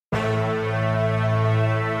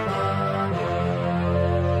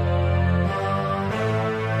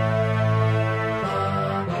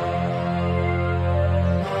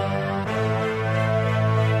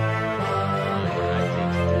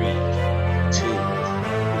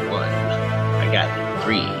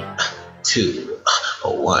3, 2,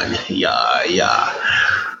 1. Yeah.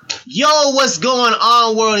 Yo, what's going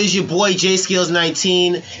on, world? It's your boy Jayskillz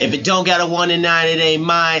 19. If it don't got a 1 and 9, it ain't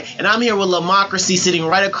mine. And I'm here with Lamocracy sitting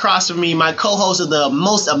right across from me, my co-host of the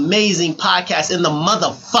most amazing podcast in the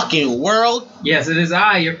motherfucking world. Yes, it is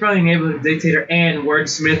I, your friendly neighborhood dictator and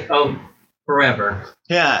wordsmith of forever.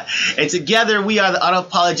 Yeah, and together we are the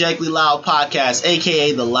Unapologetically Loud Podcast,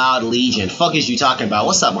 aka the Loud Legion. Fuck is you talking about?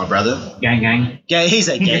 What's up, my brother? Gang. He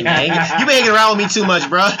said gang. You been hanging around with me too much,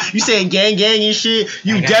 bro. You saying gang and shit?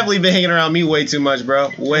 You definitely been hanging around me way too much, bro.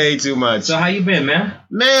 Way too much. So how you been, man?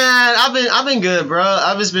 Man, I've been good, bro.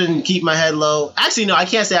 I've just been keeping my head low. Actually, no, I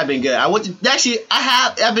can't say I've been good.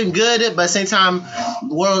 I've been good, but at the same time,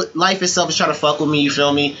 life itself is trying to fuck with me. You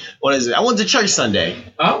feel me? What is it? I went to church Sunday.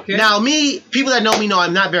 Okay. Now, people that know me know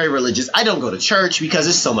I'm not very religious. I don't go to church because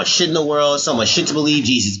there's so much shit in the world, so much shit to believe.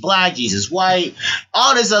 Jesus black, Jesus white,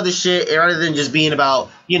 all this other shit, rather than just being about,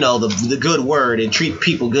 the good word and treat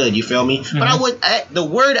people good. You feel me? Mm-hmm. But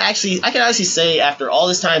I can actually say after all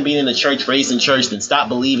this time being in the church, raised in church, then stop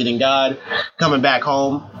believing in God, coming back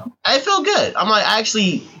home, I feel good. I'm like, I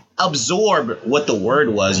actually absorb what the word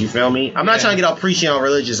was. You feel me? I'm not trying to get all preachy on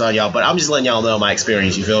religious on y'all, but I'm just letting y'all know my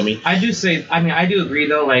experience. You feel me? I do agree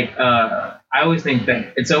though. Like, I always think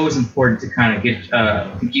that it's always important to kind of get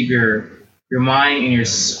to keep your mind and your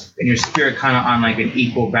spirit kind of on like an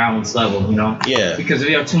equal balance level, Yeah. Because if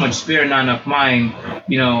you have too much spirit, not enough mind,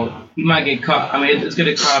 you might get caught. I mean, it's good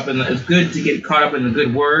to get caught up in the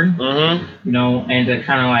good word, mm-hmm. And to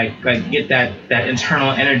kind of like get that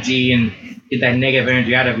internal energy and get that negative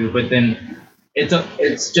energy out of you. But then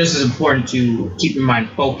it's just as important to keep your mind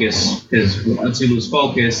focused, because once you lose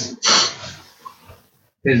focus,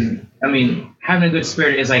 having a good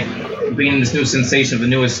spirit is like being this new sensation of the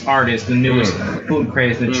newest artist, the newest food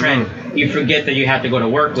craze, the trend. You forget that you have to go to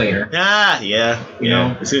work later. Yeah.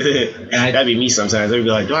 That'd be me sometimes. They'd be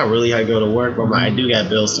like, do I really have to go to work? But I do got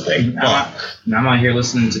bills to pay. I'm out here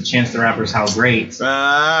listening to Chance the Rapper's How Great.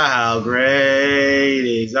 How great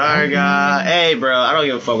is our God. Hey, bro, I don't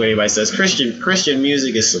give a fuck what anybody says. Christian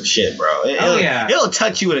music is some shit, bro. It'll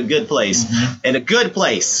touch you in a good place. Mm-hmm. In a good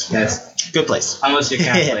place. Yes. Good place. Unless you're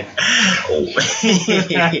Catholic.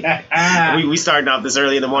 we starting off this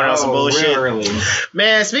early in the morning on some bullshit. Really?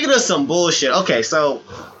 Man, speaking of some bullshit. Okay, so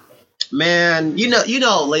man,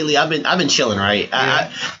 lately I've been chilling, right?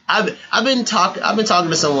 Yeah. I've been talking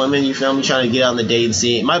to some women, you feel me, trying to get on the dating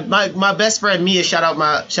scene. My best friend Mia, shout out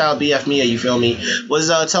BF Mia, you feel me, was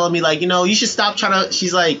telling me like, you should stop trying to.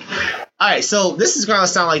 She's like, all right, so this is gonna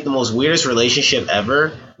sound like the most weirdest relationship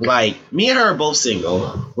ever. Like, me and her are both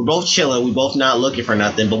single. We're both chilling. We both not looking for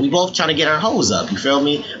nothing, but we both trying to get our hoes up. You feel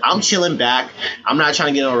me? I'm chilling back. I'm not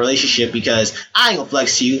trying to get in a relationship because I ain't gonna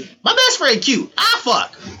flex to you. My best friend cute.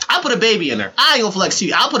 I put a baby in her. I ain't gonna flex to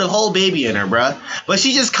you. I'll put a whole baby in her, bruh. But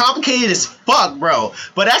she just complicated as fuck, bro.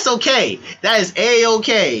 But that's okay. That is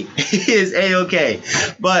A-okay. It is A-okay.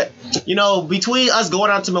 But, between us going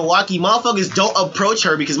out to Milwaukee, motherfuckers don't approach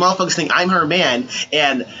her because motherfuckers think I'm her man.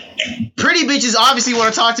 And pretty bitches obviously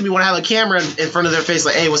want to talk to me, want to have a camera in front of their face,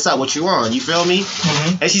 like, hey, what's up? What you on? You feel me?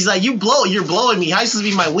 Mm-hmm. And she's like, you're blowing me. How you supposed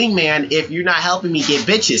to be my wingman if you're not helping me get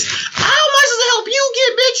bitches? How am I supposed to help you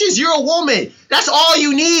get bitches? You're a woman. That's all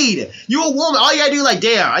you need. You're a woman. All you gotta do, like,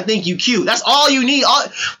 damn, I think you cute. That's all you need.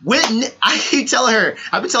 I keep telling her.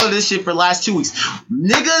 I've been telling her this shit for the last 2 weeks.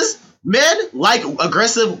 Men like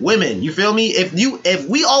aggressive women. You feel me? If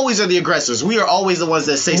we always are the aggressors, we are always the ones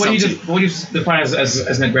that say something. What do you define as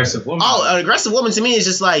an aggressive woman? Oh, an aggressive woman to me is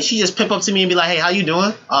just like, she just pimp up to me and be like, hey, how you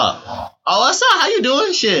doing? Oh, what's up? How you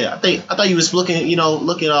doing? Shit, I thought you was looking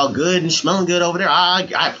all good and smelling good over there.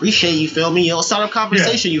 I appreciate you, feel me? Start a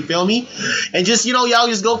conversation, You feel me? And just, y'all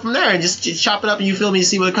just go from there and just chop it up and you feel me, and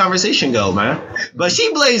see where the conversation go, man. But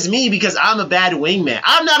she blames me because I'm a bad wingman.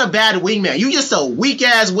 I'm not a bad wingman. You just a weak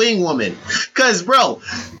ass wing woman. Cause, bro,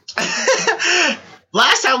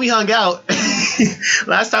 last time we hung out,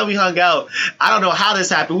 I don't know how this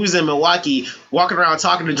happened. We was in Milwaukee walking around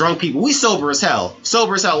talking to drunk people. We sober as hell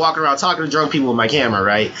walking around talking to drunk people with my camera,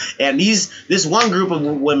 right? And this one group of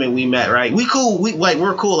women we met, right? We're cool.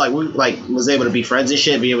 We're cool. Like, we was able to be friends and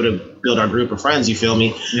shit, be able to build our group of friends, you feel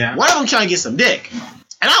me? Yeah. One of them trying to get some dick.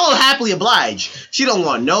 And I will happily oblige. She don't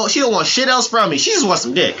want shit else from me. She just wants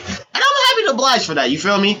some dick. And I'm happy to oblige for that, you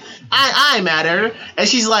feel me? I ain't mad at her. And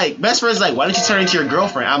she's like, best friend's like, why don't you turn into your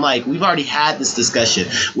girlfriend? I'm like, we've already had this discussion.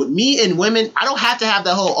 With me and women, I don't have to have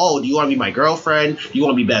that whole, do you want to be my girlfriend? Do you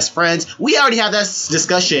want to be best friends? We already have that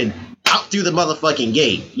discussion out through the motherfucking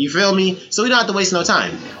gate. You feel me? So we don't have to waste no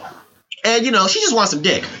time. And, you know, she just wants some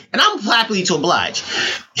dick. And I'm happy to oblige.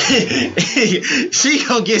 She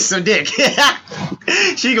gonna get some dick.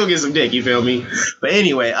 She gonna get some dick, you feel me? But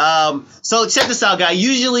anyway, so check this out, guys.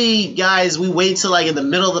 Usually, guys, we wait till like in the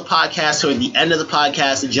middle of the podcast or at the end of the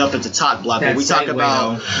podcast to jump into talk block. Where we talk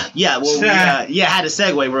about, we had to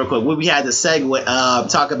segue real quick. We had to segue,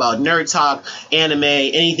 talk about nerd talk, anime,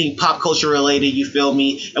 anything pop culture related, you feel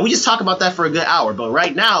me? And we just talk about that for a good hour. But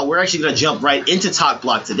right now, we're actually gonna jump right into talk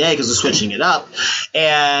block today because we're switching it up.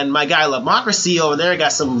 And my guy Lamocracy over there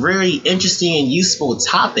got some very interesting and useful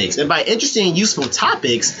topics. And by interesting and useful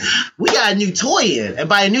topics, we got a new toy in. And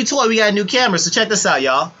by a new toy, we got a new camera. So check this out,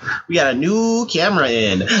 y'all. We got a new camera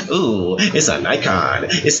in. Ooh, it's a Nikon.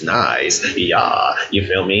 It's nice. Yeah, you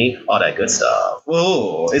feel me? All that good stuff.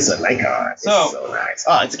 Whoa, it's a Nikon. It's so nice.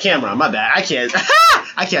 Oh, it's a camera. My bad. I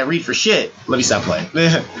can't read for shit. Let me stop playing.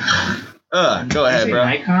 Go ahead, bro.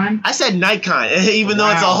 Nikon? I said Nikon, even though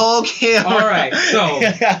it's a whole camera. All right,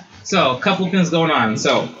 so a couple things going on.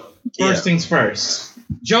 So first things first.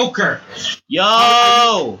 Joker.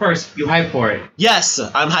 Yo. First, you hyped for it? Yes,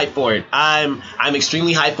 I'm hyped for it. I'm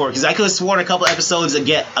extremely hyped for it because I could have sworn a couple episodes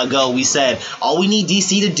ago we said all we need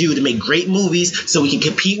DC to do to make great movies so we can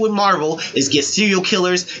compete with Marvel is get serial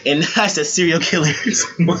killers, and I said serial killers.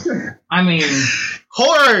 I mean,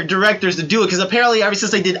 horror directors to do it because apparently ever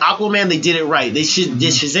since they did Aquaman, they did it right. They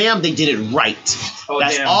did Shazam, they did it right.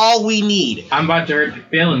 That's all we need. I'm about to hurt your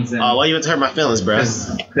feelings then. Oh, why you about to hurt my feelings, bro?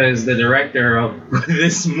 Because the director of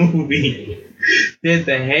this movie did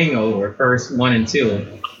The Hangover, first 1 and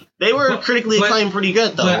 2. They were critically acclaimed pretty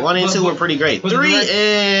good, though. 1 and 2 were pretty great. 3,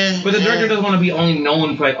 But the director doesn't want to be only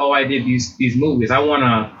known for, like, oh, I did these movies. I want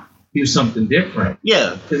to do something different.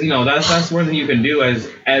 Yeah. Because, you know, that's one thing you can do as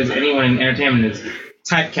anyone in entertainment is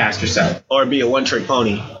typecast yourself. Or be a one-trick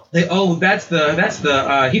pony. That's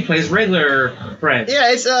the he plays regular Fred.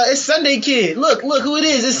 Yeah, it's Sunday Kid. Look who it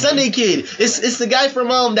is. It's Sunday Kid. It's the guy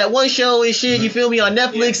from that one show and shit, you feel me, on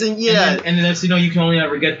Netflix and And then that's, you know, you can only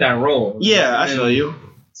ever get that role. Yeah, I feel you.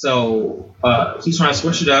 So he's trying to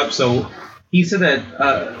switch it up. So he said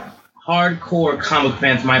that hardcore comic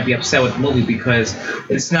fans might be upset with the movie because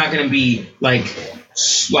it's not going to be like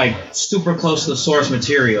super close to the source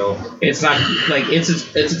material. It's not like it's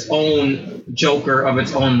its own Joker of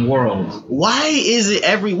its own world. Why is it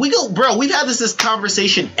we've had this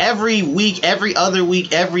conversation every week, every other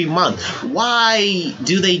week, every month. Why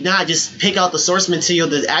do they not just pick out the source material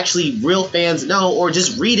that actually real fans know, or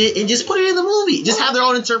just read it and just put it in the movie? Just have their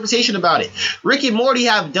own interpretation about it. Rick and Morty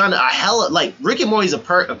have done Rick and Morty is a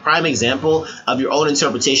prime example of your own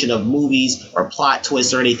interpretation of movies or plot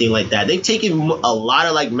twists or anything like that. They've taken a lot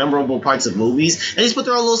of like memorable parts of movies and just put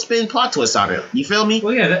their own little spin plot twist on it. You feel me?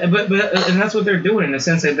 Well, yeah, but and that's what they're doing in the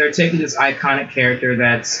sense that they're taking this iconic character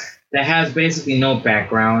that has basically no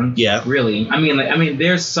background. Yeah, really. I mean,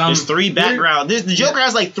 there's 3 background. The Joker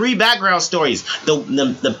has like 3 background stories. The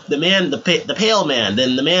man, the pale man,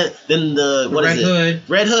 then the man, then the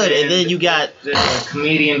Red Hood, and then you got the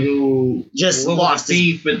comedian who just lost his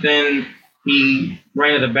thief, but then he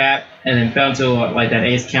ran to the bat and then fell into like that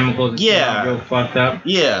Ace Chemical. Yeah, real fucked up.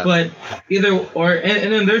 Yeah, but either or,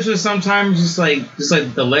 and then there's just sometimes just like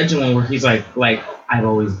the legend one where he's like I've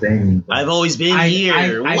always been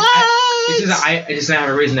here. What? I just didn't have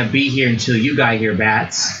a reason to be here until you got here,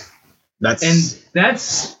 bats. I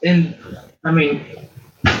mean,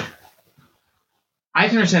 I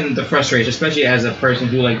can understand the frustration, especially as a person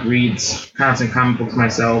who like reads constant comic books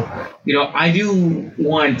myself. You know, I do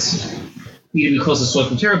want you to be close to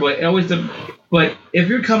source material, but if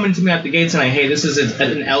you're coming to me out the gate saying, hey, this is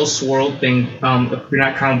an Elseworld thing, if you're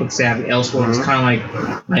not comic book savvy, Elseworld is kind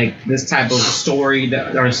of like this type of story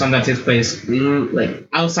or something that takes place like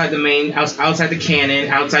outside the canon,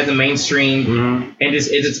 outside the mainstream, and it's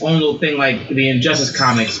its own little thing, like the Injustice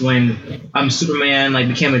comics when Superman like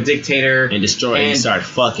became a dictator and destroyed and started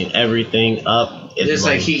fucking everything up. Just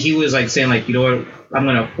like he was like saying like, you know what, I'm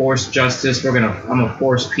gonna force justice. I'm gonna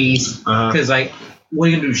force peace. Because like, what are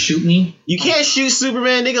you gonna do? Shoot me? You can't shoot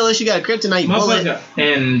Superman, nigga, unless you got a kryptonite bullet.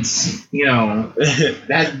 And you know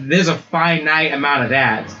that there's a finite amount of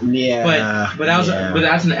that. Yeah. But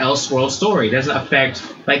that's an Elseworld story. It doesn't affect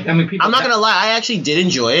people. I'm not gonna lie. I actually did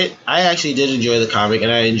enjoy it. I actually did enjoy the comic, and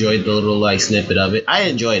I enjoyed the little like snippet of it. I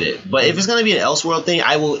enjoyed it. But if it's gonna be an Elseworld thing,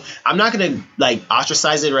 I'm not gonna like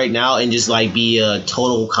ostracize it right now and just like be a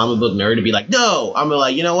total comic book nerd to be like, no. I'm gonna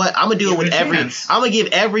like, you know what? I'm gonna do it with I'm gonna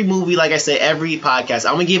give every movie, like I say, every podcast,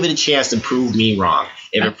 I'm gonna give it a chance to prove me wrong.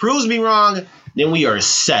 If it proves me wrong, then we are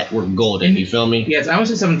set. We're golden. You feel me? Yes, I want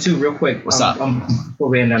to say something too, real quick. What's up? Before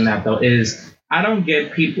we end on that though, is I don't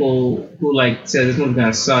get people who like say this movie's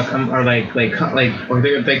gonna suck, or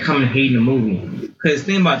they come and hate the movie. Because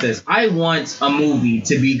think about this, I want a movie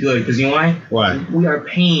to be good. Because you know why? Why? We are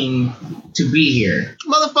paying to be here.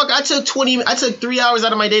 Motherfucker, I took 3 hours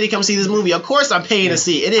out of my day to come see this movie. Of course I'm paying to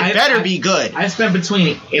see it. It better be good. I spent if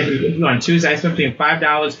you're on Tuesday, I spent between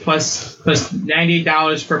 $5 plus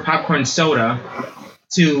 $98 for popcorn and soda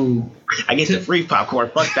I get the free popcorn.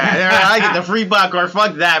 Fuck that. I get the free popcorn.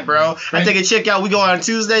 Fuck that, bro. I take a check out. We go on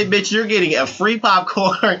Tuesday, bitch. You're getting a free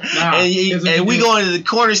popcorn, and we go into the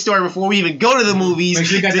corner store before we even go to the movies. Make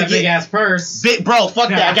sure you got that big ass purse. Bro, fuck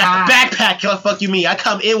that. I got the backpack. Fuck you, me. I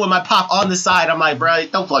come in with my pop on the side. I'm like, bro,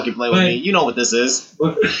 don't fucking play with me. You know what this is.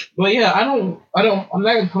 But yeah, I'm not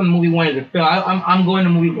gonna come to the movie wanting to feel. I'm going to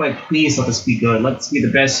the movie like, please let this be good. Let's be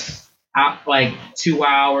the best. Like 2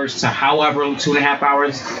 hours to however 2.5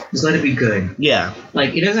 hours, just let it be good. Yeah.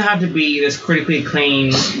 Like, it doesn't have to be this critically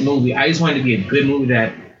acclaimed movie. I just want it to be a good movie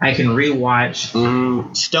that I can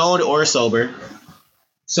rewatch. Stoned or sober.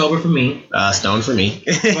 Sober for me. Stoned for me.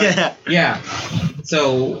 But, yeah.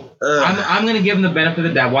 So I'm gonna give him the benefit of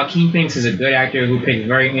the doubt. Joaquin Phoenix is a good actor who picks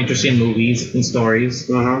very interesting movies and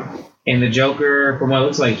stories. And the Joker, from what it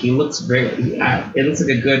looks like, it looks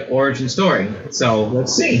like a good origin story. So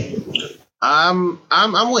let's see. I'm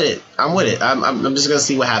with it. I'm just gonna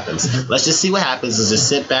see what happens. Let's just see what happens. Let's just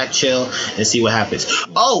sit back, chill, and see what happens.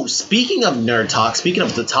 Oh, speaking of nerd talk, speaking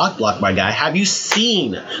of the talk block, my guy, have you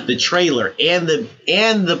seen the trailer and the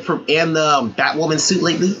Batwoman suit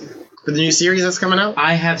lately for the new series that's coming out?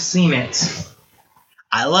 I have seen it.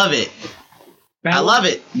 I love it. I love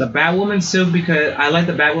it. The Batwoman suit, because I like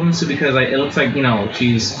the Batwoman suit because it looks like, you know,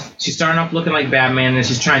 she's starting off looking like Batman and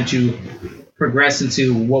she's trying to progress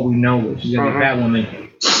into what we know she's gonna be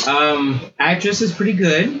Batwoman. Actress is pretty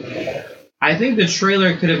good. I think the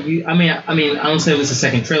trailer could have. I mean, I don't say it was the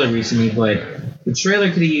second trailer recently, but the trailer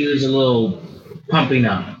could have used a little pumping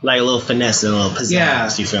up, like a little finesse and a little pizzazz. Yeah,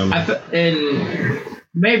 you feel me? And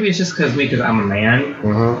maybe it's just because I'm a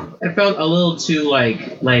man. It felt a little too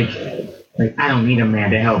like I don't need a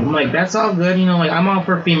man to help. I'm like, that's all good, you know. Like, I'm all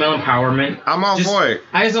for female empowerment. I'm all for it.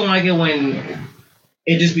 I just don't like it when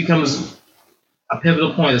it just becomes a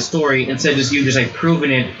pivotal point of the story instead of you just like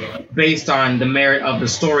proving it based on the merit of the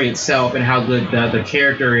story itself and how good the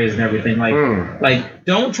character is and everything. Like,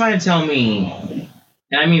 don't try and tell me,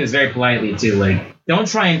 and I mean this very politely too. Like, don't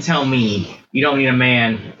try and tell me you don't need a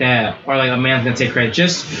man or like a man's gonna take credit.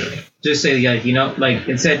 Just say, like, you know, like,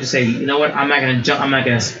 instead just say, you know what, I'm not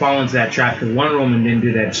gonna fall into that trap because Wonder Woman didn't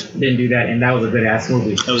do that, and that was a good ass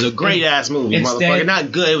movie. It was a great ass movie, motherfucker.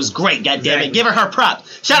 Not good, it was great. God damn it, give her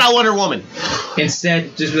props. Shout out Wonder Woman.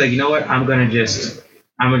 Instead, just be like, you know what, I'm gonna just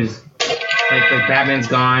like Batman's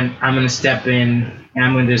gone, I'm gonna step in. And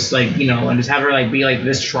I'm gonna just like, you know, and just have her like be like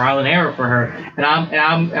this trial and error for her, and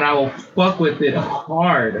I will fuck with it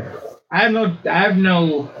hard. I have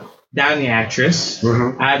no doubt in the actress.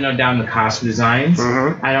 I have no doubt in the costume designs.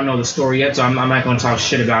 I don't know the story yet, so I'm not going to talk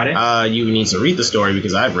shit about it. You need to read the story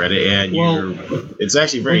because I've read it, and it's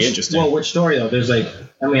actually very interesting. Well, which story though? There's like,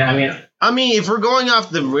 I mean, if we're going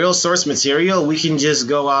off the real source material, we can just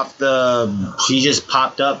go off she just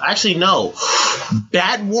popped up. Actually, no.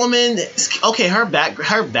 Batwoman, okay, her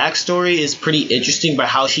backstory is pretty interesting, but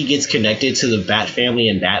how she gets connected to the Bat family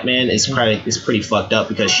and Batman is pretty fucked up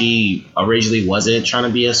because she originally wasn't trying to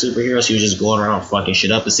be a superhero. She was just going around fucking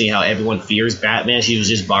shit up and seeing how everyone fears Batman. She was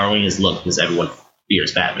just borrowing his look because everyone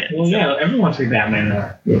fears Batman. Well, yeah, everyone wants to be Batman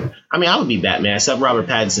though. Yeah. I mean, I would be Batman, except Robert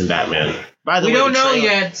Pattinson Batman. We don't know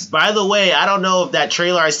yet. By the way, I don't know if that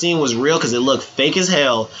trailer I seen was real because it looked fake as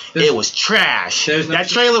hell. It was trash. That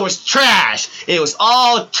trailer was trash. It was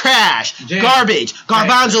all trash. Jay, garbage.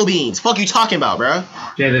 Garbanzo beans. Fuck you talking about, bro?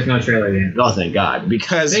 Jay, there's no trailer yet. Oh, thank God.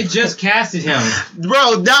 Because they just casted him.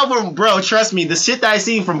 Bro, trust me. The shit that I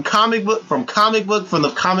seen from the comic book Comic World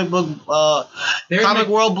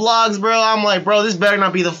blogs, bro, I'm like, bro, this better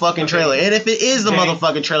not be the fucking trailer. And if it is the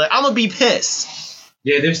motherfucking trailer, I'm gonna be pissed.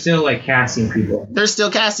 Yeah, they're still like casting people. They're still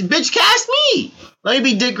casting. Bitch, cast me. Let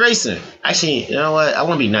me be Dick Grayson. Actually, you know what? I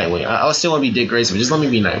want to be Nightwing. I still want to be Dick Grayson, but just let me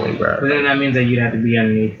be Nightwing, bro. But then that means that you'd have to be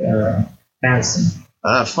underneath Pattinson.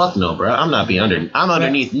 Fuck no, bro. I'm not being under. I'm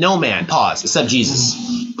underneath no man. Pause. Except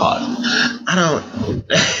Jesus. Pause. I don't.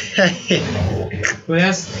 Well,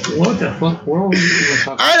 that's what the fuck. What are we even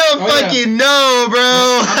talking about? I don't fucking know, bro.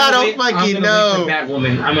 I don't fucking know.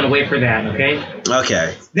 Batwoman. I'm gonna wait for that. Okay.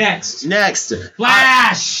 Okay. Next.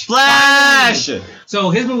 Flash. So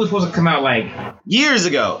his movie was supposed to come out like years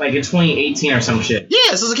ago, like in 2018 or some shit.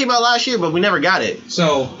 Yeah, so it came out last year, but we never got it.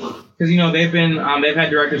 So because they've had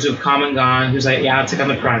directors who've come and gone who's like, yeah, I'll take on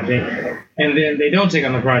the project, and then they don't take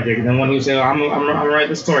on the project, and then one who say, oh, I'm gonna write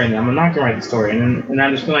the story, and then I'm not gonna write the story, and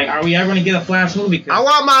I'm just like, are we ever gonna get a Flash movie? I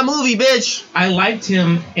want my movie, bitch. I liked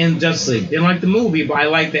him in Justice League. Didn't like the movie, but I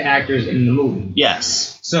like the actors in the movie.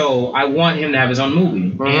 Yes. So I want him to have his own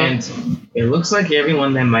movie, and it looks like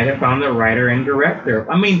everyone then might have found the writer and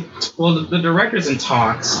director. I mean, well, the director's in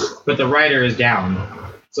talks, but the writer is down.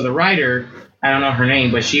 So the writer, I don't know her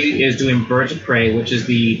name, but she is doing Birds of Prey, which is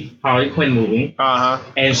the Harley Quinn movie.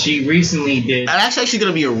 And she recently did. That's actually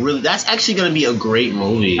gonna be a great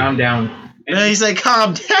movie. I'm down. And then he said,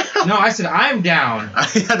 "Calm down." No, I said I'm down. I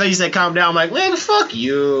thought you said, "Calm down." I'm like, man, fuck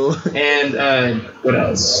you. And what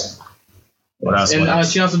else? What else? And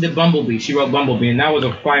she also did Bumblebee. She wrote Bumblebee, and that was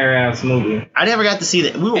a fire-ass movie. I never got to see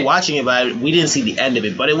that. We were watching it, but we didn't see the end of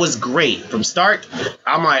it. But it was great. From start,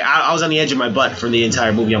 I'm like, I was on the edge of my butt for the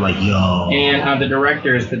entire movie. I'm like, yo. And the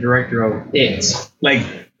director is the director of It. Like,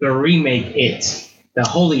 the remake It. The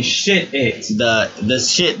holy shit It. The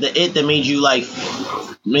It that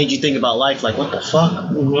made you think about life. Like, what the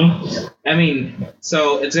fuck? I mean,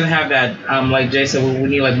 so it's going to have that, like Jay said, we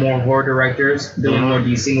need, like, more horror directors doing more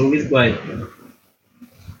DC movies, but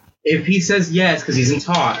if he says yes, because he's in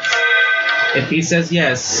talks, if he says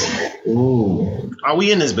yes, ooh. Are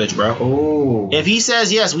we in this bitch, bro? Ooh. If he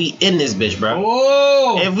says yes, we in this bitch, bro.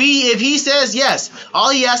 Ooh. If he says yes,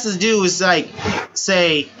 all he has to do is, like,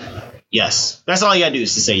 say yes. That's all you gotta do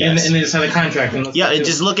is to say yes. And then just have a contract. And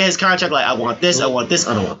just look at his contract like, I want this, I want this,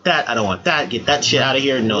 I don't want that, I don't want that. Get that shit out of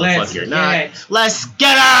here. No, the fuck you're not. Let's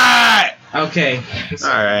get it! Okay. All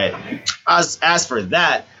right. As for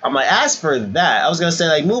that, I was gonna say,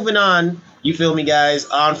 like, moving on, you feel me, guys,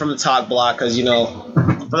 on from the talk block, because,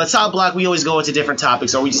 from the talk block, we always go into different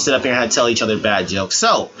topics, or we just sit up here and tell each other bad jokes.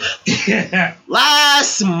 So,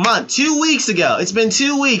 last month, 2 weeks ago, it's been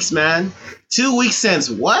 2 weeks, man. 2 weeks since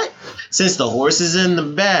what? Since the horses in the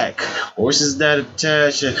back. Horses that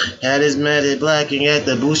attach, head is matted black, and yet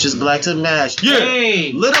the bush is black to match. Yeah!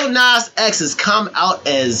 Hey. Lil Nas X has come out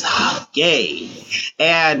as gay.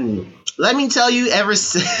 And let me tell you, ever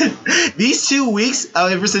since these 2 weeks,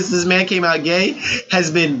 ever since this man came out gay,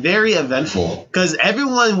 has been very eventful. Because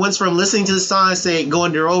everyone went from listening to the song and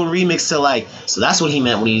going their own remix to like, so that's what he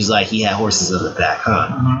meant when he was like, he had horses in the back,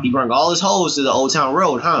 huh? He brought all his hoes to the Old Town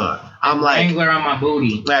Road, huh? I'm like, Wrangler on my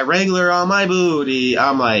booty. Like, Wrangler on my booty.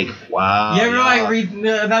 I'm like, wow. You ever like read,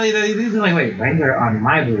 like, wait, Wrangler on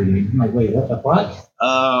my booty? I'm like, wait, what the fuck?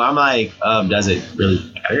 I'm like, does it really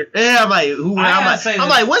matter? Yeah, I'm like,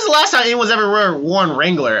 when's the last time anyone's ever worn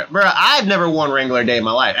Wrangler? Bro, I've never worn Wrangler a day in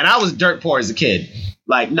my life. And I was dirt poor as a kid.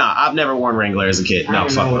 Like, nah, I've never worn Wrangler as a kid. No,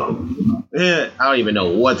 fuck no. Yeah, I don't even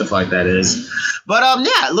know what the fuck that is. But,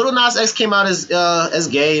 yeah, Lil Nas X came out as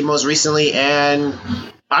gay most recently, and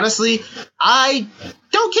honestly, I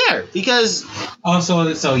don't care because. I don't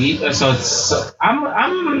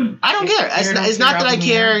care. It's not that I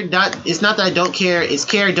care. It's not that I don't care. It's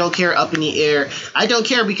care, don't care, up in the air. I don't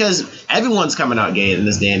care because everyone's coming out gay in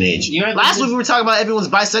this day and age. Last week we were talking about everyone's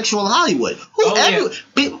bisexual in Hollywood.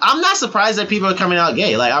 I'm not surprised that people are coming out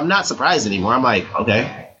gay. Like, I'm not surprised anymore. I'm like,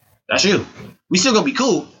 okay, that's you. We still gonna be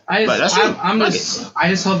cool. But that's true. I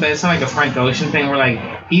just hope that it's not like a Frank Ocean thing where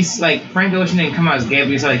like he's like Frank Ocean didn't come out as gay, but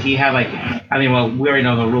he's like he had like we already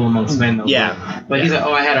know the rule amongst men though. Yeah. But he's like,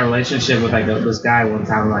 I had a relationship with like this guy one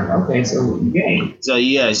time. I'm like, okay, so gay. So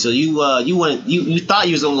yeah, so you thought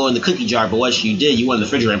you was gonna go in the cookie jar, but what you did, you went in the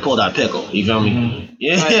refrigerator and pulled out a pickle. You feel me? Mm-hmm.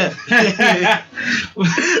 Yeah. Hey,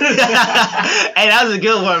 that was a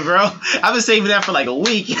good one, bro. I've been saving that for like a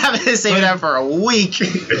week.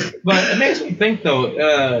 But it makes me think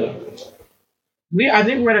though. I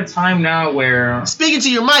think we're at a time now where speaking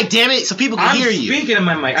to your mic, damn it, so people can hear you. Speaking to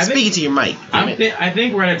my mic. Speaking to your mic. I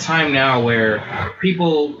think we're at a time now where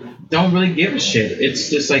people don't really give a shit. It's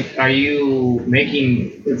just like, are you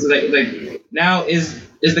making? It's like now is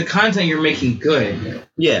the content you're making good?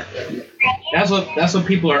 Yeah. That's what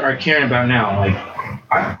people are caring about now. Like,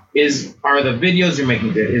 are the videos you're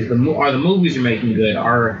making good? Are the movies you're making good?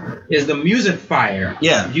 Is the music fire?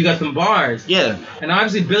 Yeah. You got some bars. Yeah. And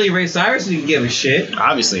obviously Billy Ray Cyrus didn't give a shit.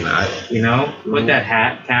 Obviously not. With that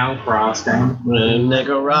hat, town cross down.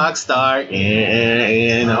 Nigga rock star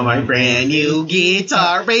and on my brand new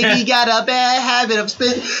guitar. Baby got a bad habit of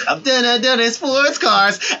done sports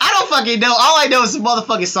cars. I don't fucking know. All I know is the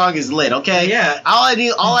motherfucking song is lit, okay? Yeah. All I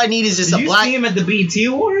need is just Did you see him at the BET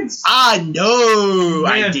Awards? No,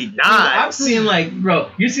 I did not. I've seen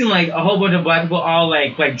you've seen like a whole bunch of black people all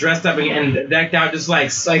like dressed up and decked out, just like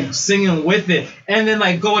singing with it, and then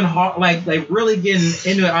like going hard, like really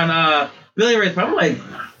getting into it on Billy Ray's. I'm like,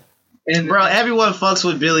 And bro, everyone fucks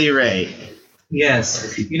with Billy Ray.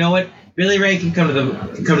 Yes. You know what? Billy Ray can come to the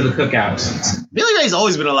cookouts. Billy Ray's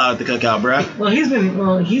always been allowed at the cookout, bro. Well, he's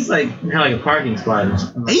like had like a parking spot.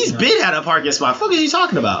 He's been at a parking spot. Fuck are you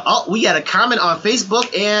talking about? Oh, we got a comment on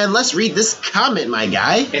Facebook, and let's read this comment, my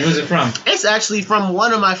guy. And who's it from? It's actually from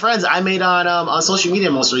one of my friends I made on social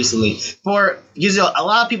media most recently. Because a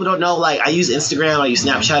lot of people don't know, like I use Instagram, I use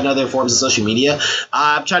Snapchat, and other forms of social media.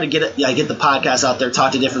 I'm trying to get the podcast out there,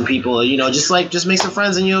 talk to different people, just make some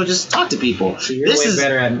friends and just talk to people. So you're way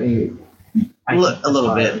better at me. A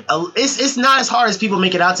little bit. It's not as hard as people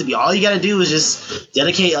make it out to be. All you got to do is just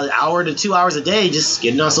dedicate an hour to 2 hours a day, just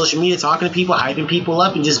getting on social media, talking to people, hyping people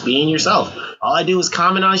up, and just being yourself. All I do is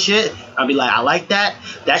comment on shit. I'll be like, I like that.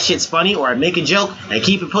 That shit's funny. Or I make a joke and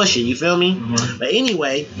keep it pushing. You feel me? Mm-hmm. But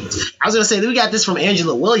anyway, I was going to say, we got this from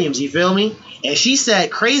Angela Williams. You feel me? And she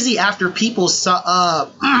said, crazy after people saw...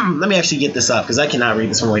 let me actually get this up because I cannot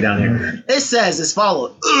read this from way down here. It says as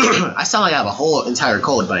follows. I sound like I have a whole entire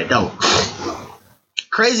cold, but I don't.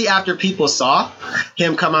 Crazy after people saw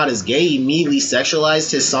him come out as gay, immediately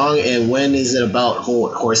sexualized his song, and when is it about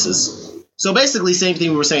horses? So basically, same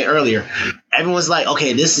thing we were saying earlier. Everyone's like,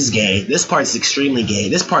 okay, this is gay. This part's extremely gay.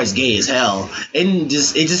 This part's gay as hell. And it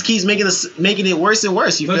just keeps making it worse and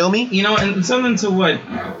worse. You feel me? And something to what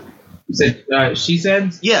she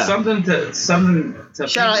said? Yeah. Something to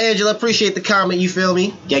shout out Angela. Appreciate the comment. You feel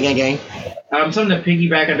me? Gang. Something to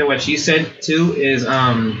piggyback onto what she said, too, is,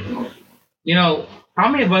 how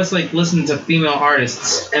many of us listen to female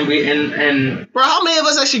artists and bro, how many of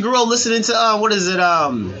us actually grew up listening to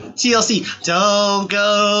TLC? Don't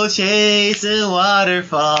go chasing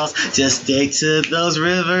waterfalls, just stick to those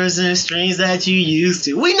rivers and streams that you used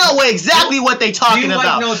to. We know exactly what they talking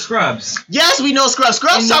about. No Scrubs? Yes, we know Scrubs.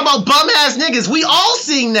 Scrubs talking about bum ass niggas. We all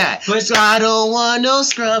sing that. But I don't want no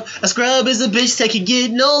scrub. A scrub is a bitch that can get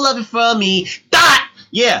no loving from me. Dot.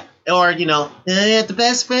 Yeah. Or, the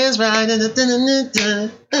best friends right. I'm definitely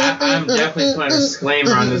putting a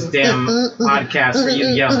disclaimer on this damn podcast for you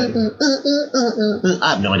yelling.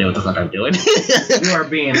 I have no idea what the fuck I'm doing. You are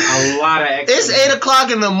being a lot of extra. It's 8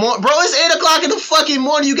 o'clock in the morning. Bro, it's 8 o'clock in the fucking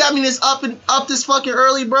morning. You got me up this fucking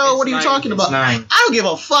early, bro. What are you talking about? 9. I don't give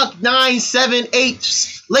a fuck. 9, 7,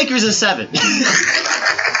 8. Lakers in 7.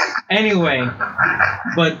 Anyway,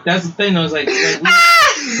 but that's the thing, though. Is we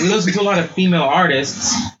listen to a lot of female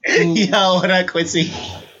artists. Yo, what up, Quincy?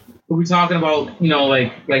 Who we talking about?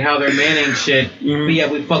 Like how they're manning shit. Mm-hmm. But yeah,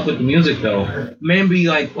 we fuck with the music though. Men be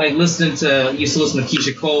like used to listen to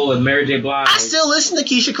Keisha Cole and Mary J. Blige. I still listen to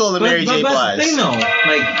Keisha Cole and Mary J. Blige. But that's the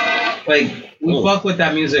thing though. We fuck with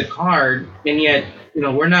that music hard, and yet.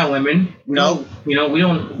 We're not women. No. We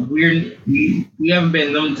haven't been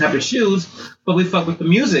in them type of shoes, but we fuck with the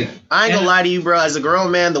music. I ain't gonna lie to you, bro. As a grown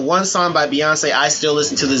man, the one song by Beyonce I still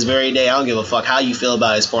listen to this very day. I don't give a fuck how you feel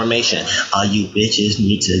about his Formation. All you bitches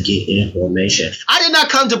need to get information. I did not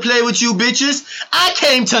come to play with you bitches. I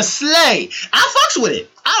came to slay. I fucks with it.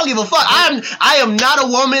 I don't give a fuck. I am not a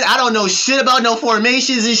woman. I don't know shit about no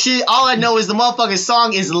formations and shit. All I know is the motherfucking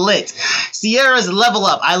song is lit. Sierra's Level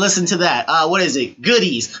Up. I listen to that. What is it?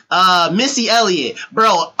 Goodies. Missy Elliott.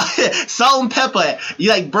 Bro, Salt and Pepper.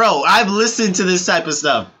 Bro, I've listened to this type of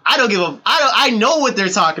stuff. I know what they're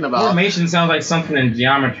talking about. Formation sounds like something in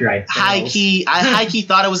geometry. High key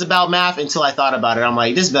thought it was about math until I thought about it. I'm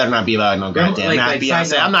like, this better not be about no goddamn math.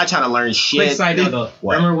 Beyonce. I'm not trying to learn shit. Quick side note though.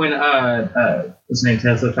 Remember when what's name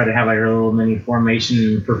Tesla tried to have her little mini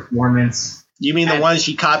Formation performance? You mean the one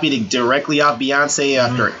she copied directly off Beyonce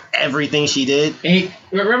after everything she did? Hey,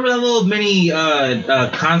 remember that little mini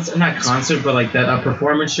concert, but that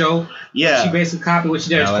performance show? Yeah. She basically copied what she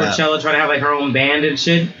did at Coachella, trying to have her own band and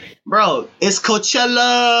shit. Bro, it's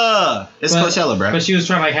Coachella. Coachella, bro. But she was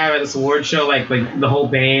trying to have at this award show, like the whole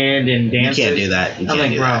band and dancers. You can't do that.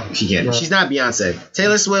 She can't. Bro. She's not Beyonce.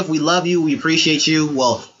 Taylor Swift, we love you. We appreciate you.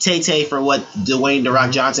 Well, Tay-Tay for what Dwayne The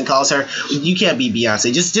Rock Johnson calls her. You can't be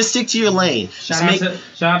Beyonce. Just stick to your lane. Shout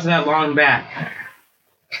out to that long back.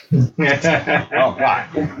 Oh God!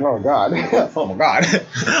 Oh God! Oh my God!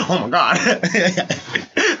 Oh my God!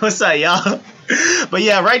 What's up, y'all? But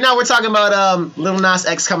yeah, right now we're talking about Lil Nas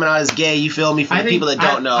X coming out as gay. You feel me? For the people that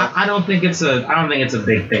don't know, I don't think it's a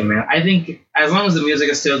big thing, man. I think as long as the music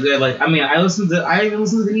is still good, like I even listened to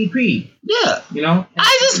the EP. Yeah. You know?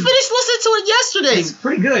 I just finished listening to it yesterday. It's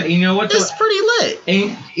pretty good. And you know what? It's pretty lit.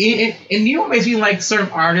 And you know what makes me like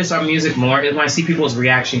certain artists or music more is when I see people's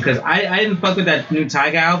reaction. Because I didn't fuck with that new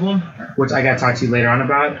Tyga album, which I got to talk to you later on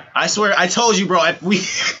about. I swear, I told you, bro.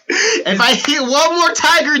 If I hit one more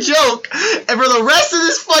Tiger joke, and for the rest of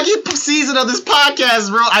this fucking season of this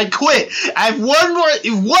podcast, bro, I quit. I have one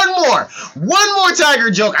more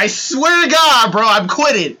Tiger joke. I swear to God, bro, I'm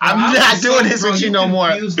quitting. I'm not doing this with you no more.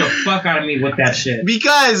 Confuse the fuck out of me with that shit.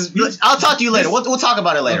 Because I'll talk to you later. We'll talk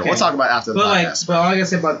about it later. Okay. We'll talk about it after the podcast. But all I gotta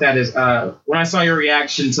say about that is, when I saw your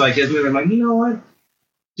reaction to like his movie, I'm like, you know what?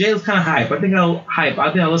 Jay was kind of hype. I think I'll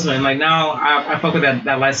listen to it. And like now, I fuck with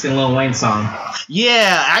that light skin Lil Wayne song.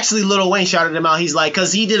 Yeah, actually, Lil Wayne shouted him out. He's like,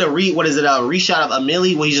 cause he did a reshot of a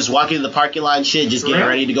Millie where he's just walking in the parking lot and shit, just getting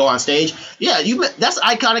ready to go on stage. Yeah, that's an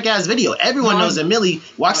iconic ass video. Everyone knows that Millie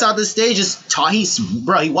walks out the stage.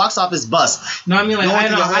 He walks off his bus. No, I mean like I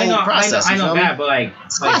know that, but like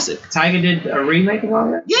it's classic. Tyga did a remake of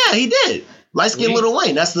all that. Yeah, he did. Light skin Lil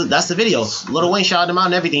Wayne. That's the video. Lil Wayne shouted him out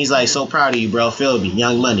and everything. He's like, so proud of you, bro. Feel me,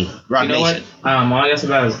 Young Money, Rock Nation. What? All I gotta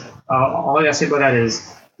say about that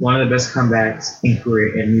is one of the best comebacks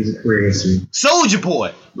in music career history. Soulja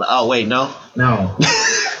Boy. Oh wait, no. Yeah.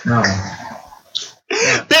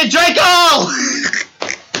 Big Draco.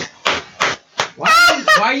 Why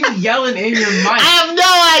are you yelling in your mic? I have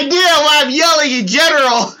no idea why I'm yelling in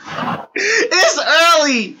general. It's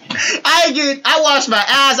early. I washed my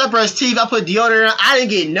ass. I brushed teeth. I put deodorant on. I didn't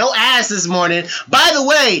get no ass this morning. By the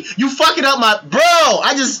way, you fucking up my bro.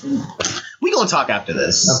 We gonna talk after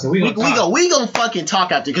this. Okay, we gonna fucking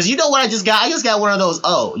talk after, because you know what I just got? I just got one of those.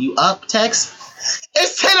 Oh, you up text?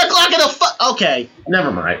 It's 10 o'clock in the Okay,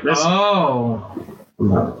 never mind. No,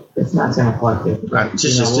 it's not 10 o'clock yet. Right,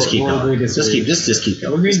 just keep going. Just keep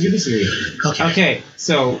going. We're going to disagree. Okay,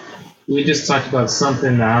 so we just talked about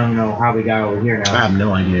something that I don't know how we got over here now. I have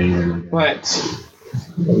no idea either. But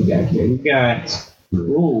what we got here? We got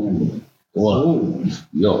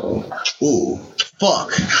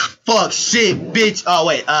fuck, shit, bitch. Oh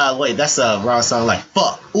wait, that's a wrong song. Like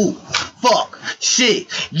fuck, shit,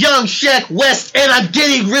 Young Shaq West, and I'm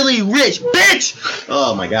getting really rich, bitch.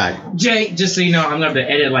 Oh my God, Jay. Just so you know, I'm gonna have to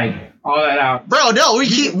edit like all that out, bro. No,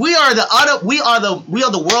 we are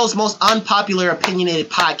the world's most unpopular opinionated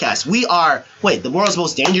podcast. We are the world's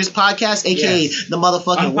most dangerous podcast, aka the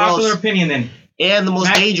motherfucking unpopular opinion then. And the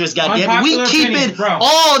most dangerous, goddamn. We keeping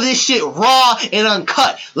all this shit raw and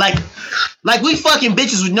uncut, like we fucking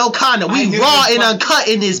bitches with no condom. We raw and uncut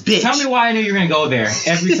in this bitch. Tell me why I knew you were gonna go there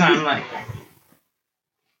every time. Like,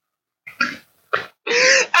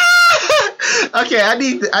 okay, I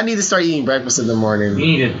need to start eating breakfast in the morning.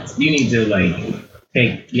 You need to like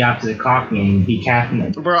take the opposite coffee and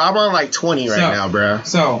decaffeinate. Bro, I'm on like 20 right now, bro.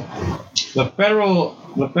 So the federal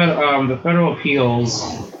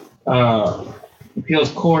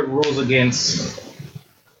appeals court rules against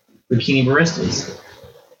bikini baristas.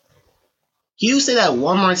 Can you say that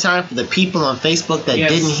one more time for the people on Facebook that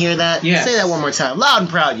didn't hear that? Yes. Say that one more time. Loud and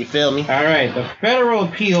proud, you feel me? All right. The federal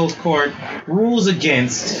appeals court rules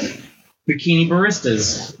against bikini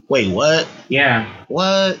baristas. Wait, what? Yeah.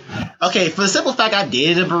 What? Okay, for the simple fact I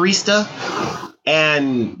dated a barista,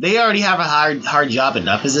 and they already have a hard job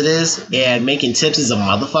enough as it is, and making tips is a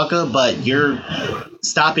motherfucker, but you're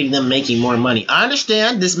stopping them making more money. I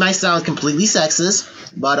understand this might sound completely sexist,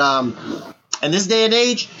 but in this day and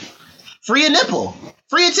age, free a nipple,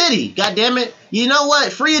 free a titty, god damn it. You know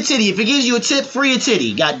what? Free a titty. If it gives you a tip, free a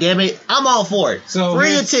titty, god damn it. I'm all for it. So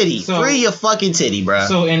free a titty, free your fucking titty, bro.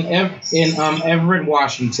 So in Everett,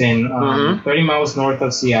 Washington, 30 miles north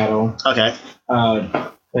of Seattle. Okay.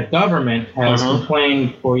 The government has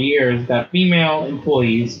complained for years that female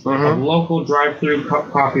employees of local drive-through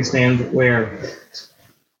coffee stands were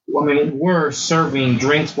serving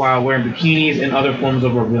drinks while wearing bikinis and other forms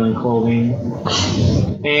of revealing clothing.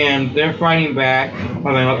 And they're fighting back.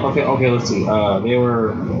 Okay, let's see.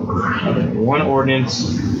 One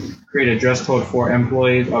ordinance created a dress code for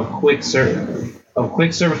employees of quick service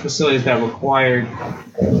facilities that required.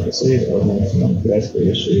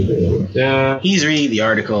 He's reading the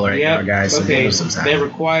article right now, guys. So okay. They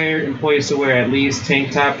required employees to wear at least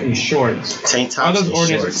tank top and shorts. Tank tops and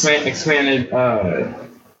shorts. Others ordinance expanded.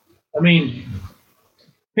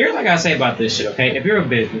 Here's what I gotta say about this shit. Okay, if you're a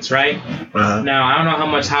business, right? Now I don't know how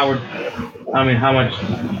much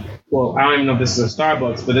Well, I don't even know if this is a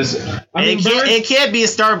Starbucks, but it can't be a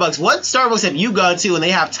Starbucks. What Starbucks have you gone to and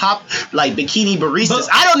they have top like bikini baristas?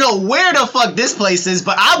 I don't know where the fuck this place is,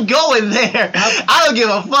 but I'm going there. I don't give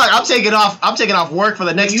a fuck. I'm taking off work for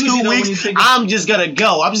the next 2 weeks. I'm just gonna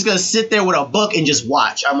go. I'm just gonna sit there with a book and just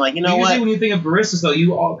watch. I'm like, you know what? Usually when you think of baristas, though,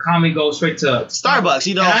 you all commonly go straight to Starbucks.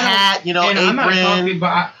 You know, hat. You know, apron. I'm not coffee,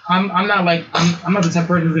 but I'm not the type of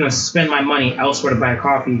person who's gonna spend my money elsewhere to buy a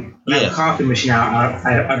coffee. I have a coffee machine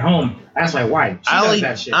at home. That's my wife. She does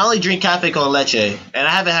that shit. I only drink cafe con leche, and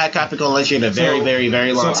I haven't had cafe con leche in a very, very,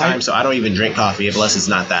 very long time. So I don't even drink coffee unless it's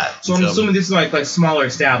not that. So I'm assuming this is like smaller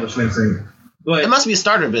establishments, but it must be a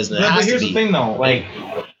starter business. But here's the thing, though. Like,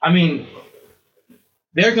 I mean,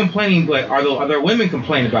 they're complaining, but are there women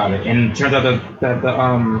complaining about it? And it turns out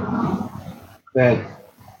that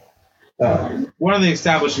one of the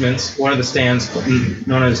establishments, one of the stands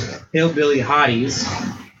known as Hillbilly Hotties,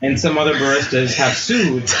 and some other baristas have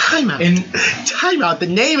sued. Time out. The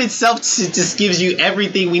name itself just gives you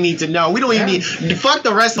everything we need to know. We don't even need fuck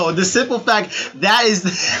the rest of it. The simple fact that's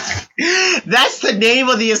the name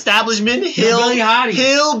of the establishment. Hillbilly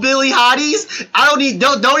Hotties.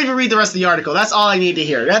 Don't even read the rest of the article. That's all I need to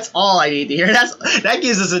hear. That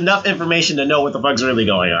gives us enough information to know what the fuck's really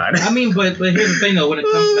going on. I mean, but here's the thing though. When it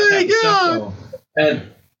comes to that type of stuff, though.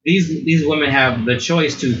 These women have the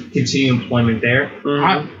choice to continue employment there.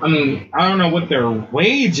 Mm-hmm. I mean, I don't know what their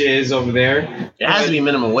wage is over there. It has to be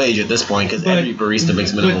minimum wage at this point because every barista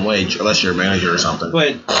makes minimum wage unless you're a manager or something.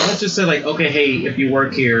 But let's just say like, okay, hey, if you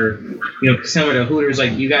work here, you know, similar to Hooters,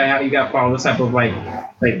 like you got to follow this type of like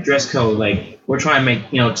dress code. Like we're trying to make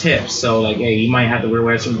tips, so like, hey, you might have to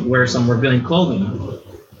wear some revealing clothing.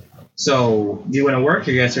 So do you want to work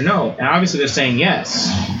here? Yes or no? And obviously they're saying yes.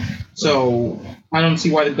 So I don't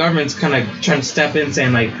see why the government's kind of trying to step in,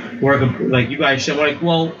 saying like you guys should. Like,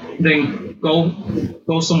 well, then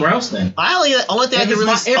go somewhere else. Then only thing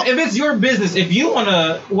if it's your business, if you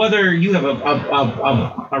wanna, whether you have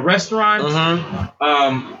a restaurant,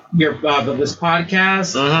 your this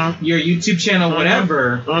podcast, your YouTube channel,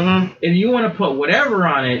 whatever, and you want to put whatever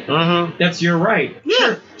on it, that's your right.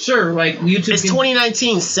 Yeah. Sure, like YouTube. It's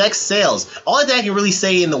 2019, sex sales. All that I can really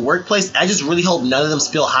say in the workplace, I just really hope none of them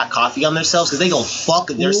spill hot coffee on themselves because they gonna fuck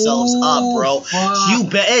themselves up, bro.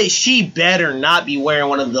 She better not be wearing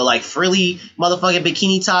one of the like frilly motherfucking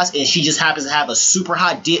bikini tops, and she just happens to have a super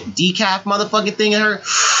hot decaf motherfucking thing in her.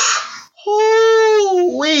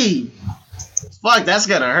 Holy. Fuck, that's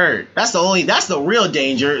gonna hurt. That's the real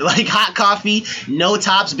danger. Like hot coffee, no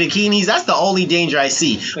tops, bikinis. That's the only danger I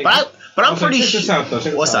see. But I'm pretty sure.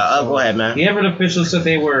 What's up? Go ahead, man. The Everett officials said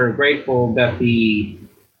they were grateful that the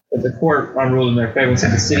court ruled in their favor,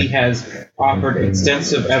 since the city has offered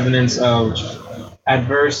extensive evidence of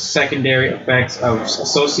adverse secondary effects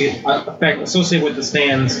associated with the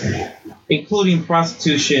stands, including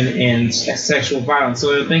prostitution and sexual violence.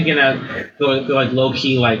 So they're thinking that they're like low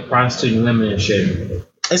key like prostituting women and shit.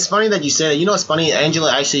 It's funny that you said it. You know what's funny?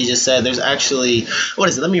 Angela actually just said there's actually, what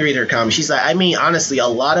is it? Let me read her comment. She's like, I mean, honestly, a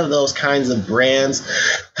lot of those kinds of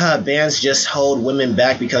bands just hold women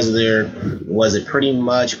back because of their, pretty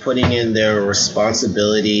much putting in their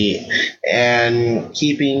responsibility and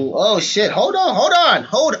keeping, oh shit, hold on.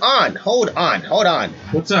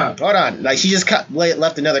 What's up? Hold on. Like she just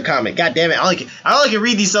left another comment. God damn it. I only can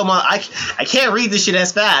read these so much. I can't read this shit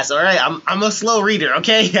as fast, all right? I'm a slow reader,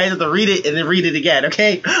 okay? I have to read it and then read it again,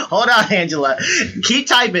 okay? Hold on, Angela. Keep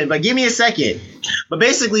typing, but give me a second. But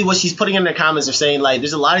basically what she's putting in the comments are saying, like,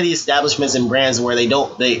 there's a lot of the establishments and brands where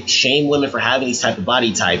they shame women for having these type of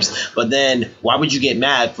body types. But then why would you get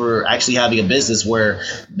mad for actually having a business where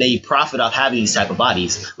they profit off having these type of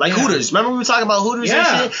bodies? Like Hooters. Remember we were talking about Hooters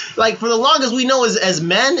and shit? Like for the longest we know as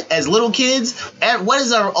men, as little kids, what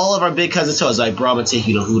is all of our big cousins tell us? Like, bro, I'm gonna take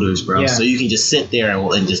you to Hooters, bro. Yeah. So you can just sit there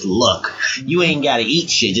and just look. You ain't gotta eat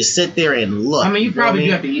shit. Just sit there and look. I mean, you probably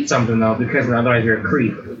do have to eat something though, because otherwise you're a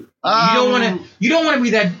creep. You don't want to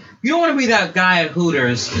be that guy at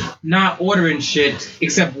Hooters not ordering shit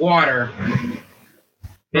except water.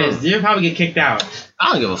 You'll probably get kicked out.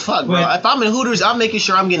 I don't give a fuck, bro. If I'm in Hooters, I'm making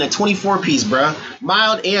sure I'm getting a 24-piece, bro.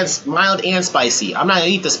 Mild and spicy. I'm not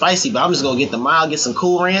gonna eat the spicy, but I'm just gonna get the mild, get some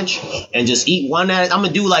Cool Ranch, and just eat one at it. I'm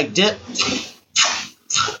gonna do like dip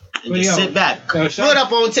and just sit back. Put it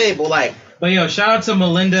up on the table, like. But shout out to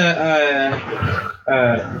Melinda.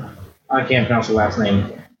 I can't pronounce her last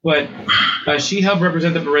name. But she helped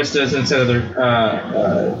represent the baristas and said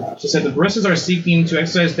she said the baristas are seeking to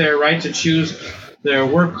exercise their right to choose their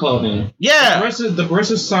work clothing. Yeah. The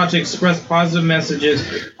baristas sought to express positive messages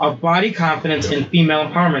of body confidence and female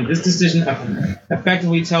empowerment. This decision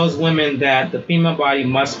effectively tells women that the female body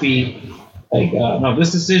must be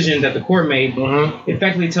this decision that the court made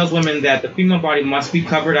effectively tells women that the female body must be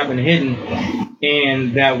covered up and hidden,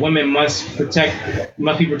 and that women must be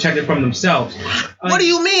protected from themselves. What do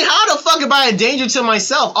you mean? How the fuck am I a danger to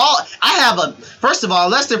myself? First of all,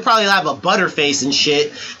 unless they probably have a butter face and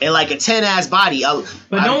shit and like a 10-ass body.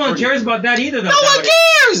 But no one cares about that either, though. No one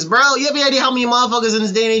cares, bro. You have any idea how many motherfuckers in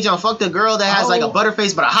this day and age fucked a girl that has like a butter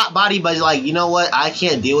face but a hot body, but like, you know what? I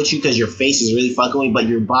can't deal with you because your face is really fucking with me, but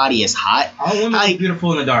your body is hot. All women are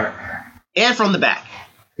beautiful in the dark. And from the back.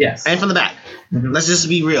 Yes. And from the back. Mm-hmm. Let's just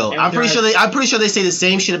be real. I'm pretty sure they say the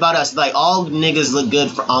same shit about us. Like all niggas look good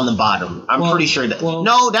on the bottom. I'm pretty sure that.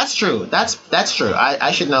 No, that's true. That's true.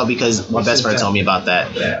 I should know because my best friend told me about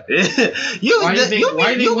that. Yeah. Why do you think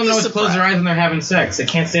women always close their eyes when they're having sex? They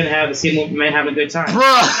can't stand to see men having a good time.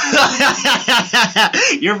 Bro,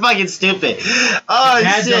 you're fucking stupid. Oh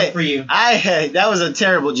bad shit. Joke for you. That was a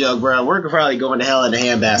terrible joke, bro. We're probably going to hell in a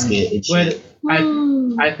handbasket and shit. But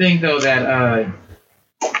I think though that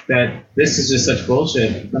this is just such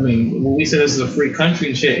bullshit. I mean, when we say this is a free country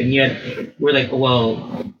and shit, and yet we're like,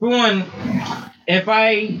 well, for one, if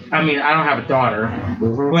I don't have a daughter,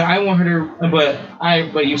 but I want her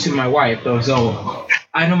to, but you see my wife though, so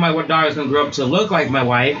I know my daughter's gonna grow up to look like my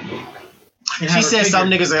wife. She says some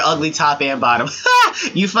niggas are ugly top and bottom.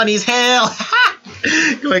 You funny as hell.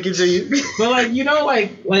 Go ahead, continue. But if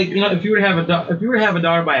you were to have a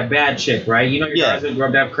daughter by a bad chick, right? Your daughter's gonna grow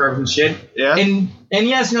up to have curves and shit. Yeah. And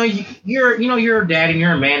yes, you're a dad and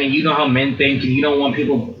you're a man and you know how men think and you don't want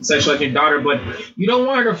people sexualizing your daughter, but you don't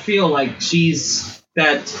want her to feel like she's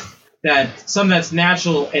that something that's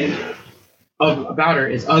natural and about her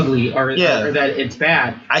is ugly or that it's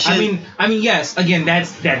bad. I mean, yes. Again,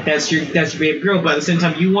 that's your baby girl, but at the same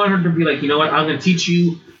time, you want her to be like, you know what? I'm gonna teach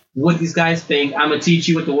you what these guys think. I'm gonna teach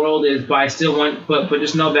you what the world is, but I still want, but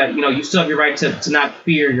just know that you still have your right to not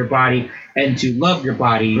fear your body and to love your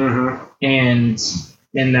body, and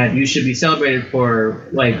that you should be celebrated for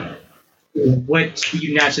like what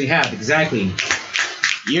you naturally have. Exactly.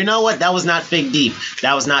 You know what? That was not fake deep.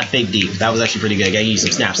 That was actually pretty good. I gotta give you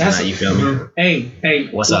some snaps on that. You feel me? Hey.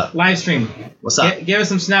 What's up? Live stream. What's up? Give us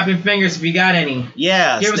some snapping fingers if you got any.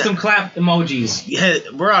 Yeah. Give us some clap emojis. Yeah,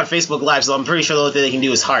 we're on Facebook Live, so I'm pretty sure the only thing they can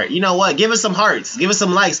do is heart. You know what? Give us some hearts. Give us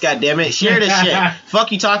some likes, goddammit. Share this shit.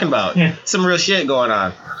 Fuck you talking about? Some real shit going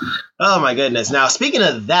on. Oh my goodness. Now, speaking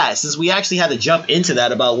of that, since we actually had to jump into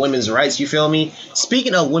that about women's rights, you feel me?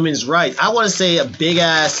 Speaking of women's rights, I want to say a big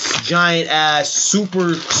ass, giant ass,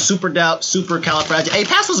 super califragilistic. Hey,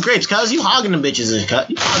 pass those grapes, cuz. You hogging them bitches. You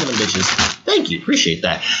hogging them bitches. Thank you. Appreciate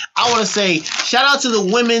that. I want to say shout out to the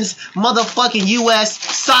women's motherfucking U.S.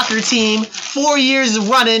 soccer team. 4 years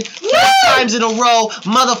running, 4 times in a row.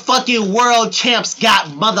 Motherfucking world champs got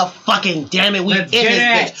motherfucking damn it. We in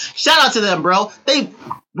this bitch. Shout out to them, bro.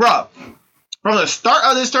 Bro, from the start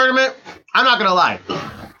of this tournament, I'm not gonna lie.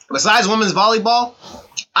 Besides women's volleyball,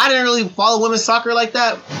 I didn't really follow women's soccer like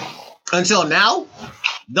that until now.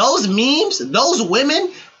 Those memes, those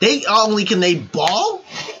women, they only can they ball,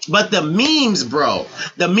 but the memes, bro,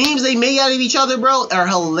 the memes they make out of each other, bro, are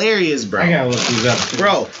hilarious, bro. I gotta look these up too.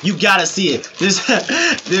 Bro, you gotta see it.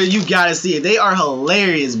 You gotta see it. They are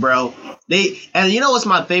hilarious, bro. And you know what's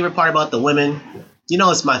my favorite part about the women? You know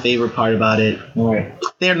what's my favorite part about it? What?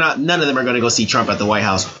 None of them are going to go see Trump at the White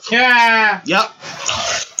House. Yeah. Yep.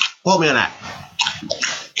 Quote me on that.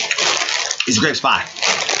 It's Grape Spy.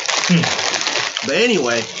 But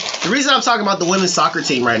anyway, the reason I'm talking about the women's soccer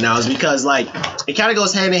team right now is because, like, it kind of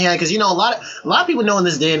goes hand in hand because, a lot of people know in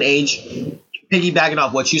this day and age, piggybacking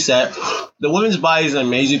off what you said, the women's body is an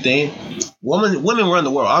amazing thing. Women run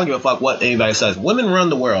the world. I don't give a fuck what anybody says. Women run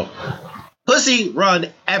the world. Pussy run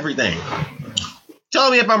everything. Tell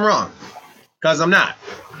me if I'm wrong, because I'm not.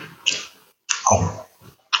 Oh.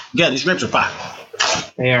 Yeah, these grapes are fine.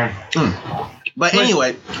 They are. But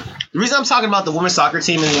anyway, the reason I'm talking about the women's soccer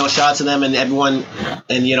team and, shout out to them and everyone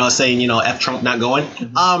and, saying, F Trump not going,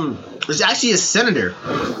 there's actually a senator.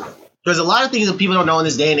 There's a lot of things that people don't know in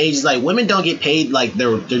this day and age is like women don't get paid like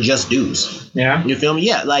they're just dues. Yeah. You feel me?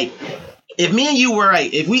 Yeah, like if me and you were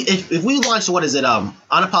if we launched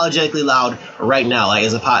Unapologetically Loud right now, like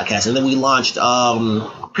as a podcast, and then we launched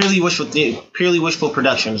Purely Wishful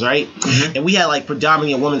Productions, right? Mm-hmm. And we had like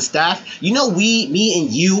predominantly a woman staff. Me and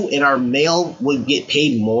you and our male would get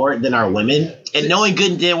paid more than our women. And knowing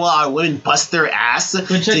good and damn well our women bust their ass to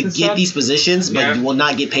get these positions, but you will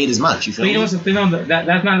not get paid as much. You feel me? What's the thing?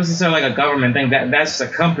 That's not necessarily like a government thing. That's just a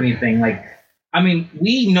company thing. Like, I mean,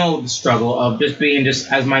 we know the struggle of just being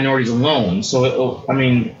as minorities alone. So,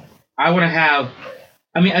 I want to have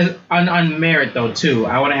I mean, on merit though too.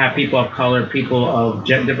 I want to have people of color, people of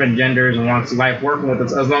different genders and walks of life working with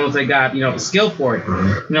us, as long as they got the skill for it.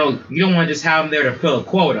 You don't want to just have them there to fill a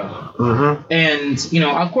quota. And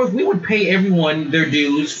of course, we would pay everyone their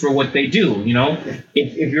dues for what they do.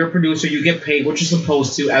 If you're a producer, you get paid what you're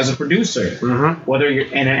supposed to as a producer. Whether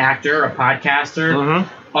you're an actor, a podcaster.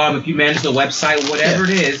 If you manage the website, whatever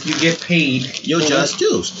it is, you get paid your just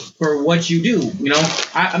dues for what you do.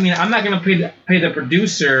 I mean, I'm not gonna pay the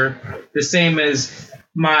producer the same as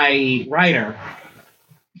my writer,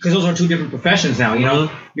 because those are two different professions now.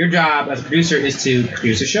 Your job as a producer is to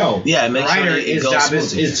produce a show. Yeah, the writer, his job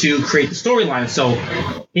is to create the storyline. So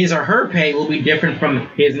his or her pay will be different from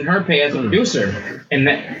his and her pay as a producer, and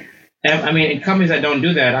that. I mean, in companies that don't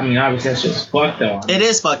do that, I mean, obviously that's just fucked up. It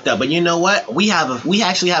is fucked up, but you know what? We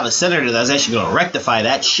actually have a senator that's actually going to rectify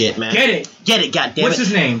that shit, man. Get it, goddammit. What's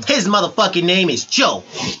his name? His motherfucking name is Joe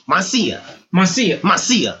Mancia,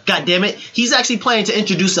 goddammit. He's actually planning to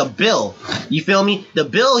introduce a bill. You feel me? The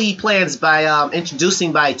bill he plans by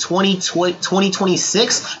introducing by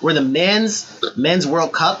 2026, where the men's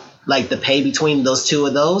World Cup, like the pay between those two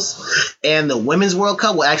of those, and the Women's World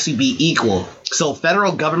Cup will actually be equal. So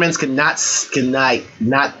federal governments cannot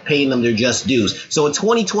pay them their just dues. So in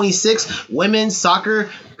 2026, women's soccer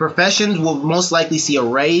professions will most likely see a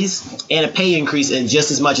raise and a pay increase in just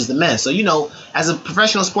as much as the men. So, as a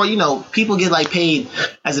professional sport, people get like paid.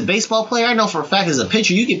 As a baseball player, I know for a fact as a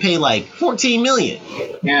pitcher, you get paid like $14 million.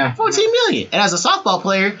 Yeah. $14 million. And as a softball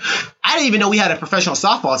player, I didn't even know we had a professional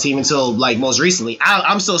softball team until like most recently.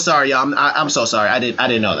 I'm so sorry, y'all. I'm so sorry. I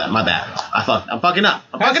didn't know that. My bad. I'm fucking up.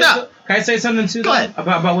 Can I say something too? Go ahead.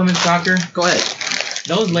 About women's soccer? Go ahead.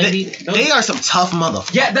 Those ladies, they are some tough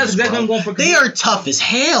motherfuckers. Yeah, that's exactly what I'm going for. They are tough as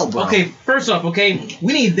hell, bro. Okay, first off, we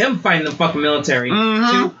need them fighting the fucking military.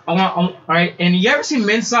 Too. All right, and you ever seen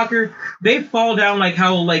men's soccer? They fall down like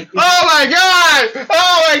how like. Oh my god! It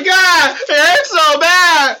hurts so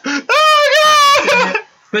bad! Oh my god!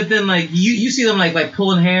 But then, like, you see them, like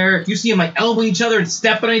pulling hair. You see them, like, elbowing each other and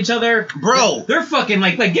stepping on each other. Bro. They're fucking,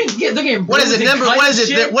 like they're getting... What is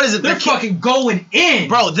it? They're fucking going in.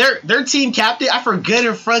 Bro, their team captain, I forget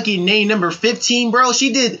her fucking name, number 15, bro.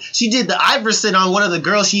 She did the Iverson on one of the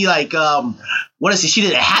girls. She, like, she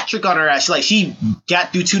did a hat trick on her ass. She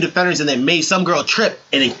got through two defenders and then made some girl trip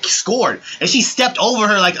and it scored. And she stepped over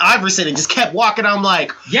her like Iverson and just kept walking. I'm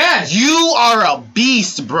like, yes, you are a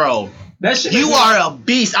beast, bro. You are a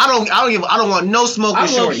beast. I don't want no smoke.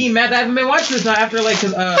 I'm low key mad. I haven't been watching this now after bro,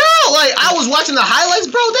 I was watching the highlights,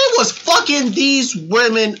 bro. They was fucking these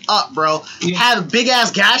women up, bro. Yeah. Had big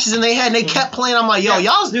ass gashes in their head, and they kept playing. I'm like, yo, I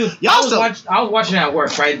was watching it at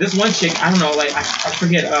work, right? This one chick, I don't know, like I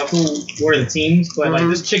forget who were the teams, but like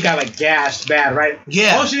this chick got like gashed bad, right?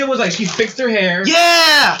 Yeah. All she did was like she fixed her hair.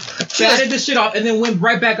 Yeah. She did this shit off, and then went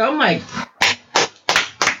right back up. I'm like,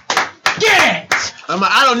 get it. I'm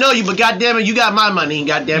like, I don't know you, but goddamn it, you got my money.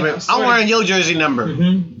 Goddamn it, I'm wearing your jersey number.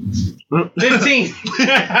 15.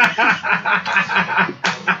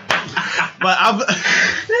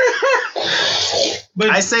 But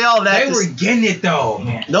I say all that. They were getting it though,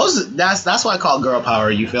 man. That's why I call girl power.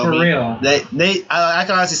 You feel me? For real. I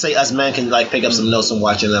can honestly say us men can like pick up some notes from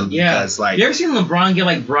watching them. Yeah. Because, like, you ever seen LeBron get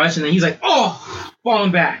like brushed and then he's like, oh,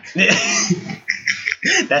 falling back.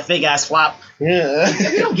 That fake ass flop. Yeah.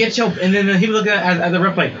 If you don't get your, and then he look at the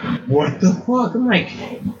ref like, what the fuck? I'm like,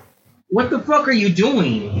 what the fuck are you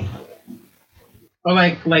doing? Or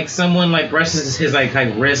like someone like brushes his like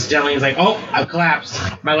wrist gently. He's like, oh, I collapsed.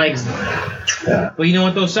 My legs. But you know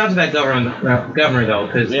what though? Shout out to that governor though,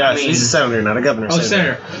 because he's a senator, not a governor. Oh,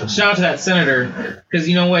 senator. Shout out to that senator, because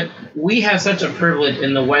you know what? We have such a privilege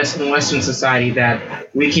in the Western society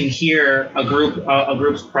that we can hear a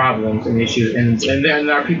group's problems and issues, and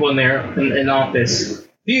there are people in there in office.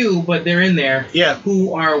 Few, but they're in there. Yeah.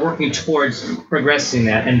 Who are working towards progressing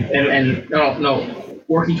that and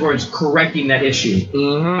working towards correcting that issue.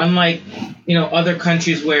 Unlike, other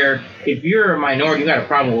countries where if you're a minority, you got a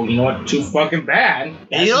problem. Well, you know what? Too fucking bad.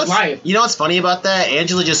 That's life. You know what's funny about that?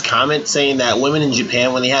 Angela just commented saying that women in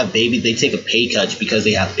Japan, when they have babies, they take a pay cut because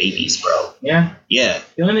they have babies, bro. Yeah. Yeah.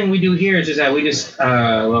 The only thing we do here is just that we just,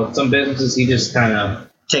 some businesses, you just kind of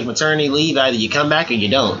take maternity leave. Either you come back or you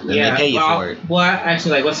don't. And they pay you for it. Well,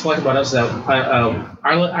 actually, let's talk about us. That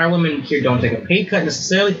our women here don't take a pay cut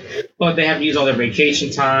necessarily, but they have to use all their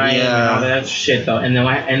vacation time and all that shit though. And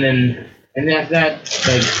then after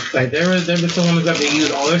that, like there are some women who have to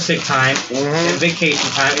use all their sick time and vacation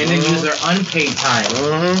time, and then use their unpaid time.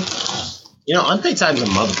 Unpaid time's a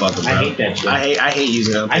motherfucker, bro. I hate that shit. I hate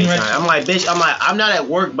using unpaid time. I'm like, bitch, I'm not at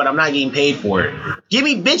work, but I'm not getting paid for it. Give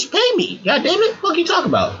me, bitch, pay me. God damn it. What are you talking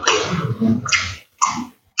about?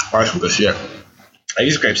 That's the shit. Hey,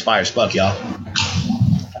 these grapes fire as fuck, y'all.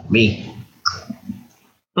 Me.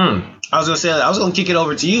 I was gonna say I was gonna kick it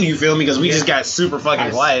over to you. You feel me? Because we just got super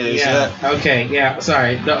fucking quiet and shit. Okay. Yeah.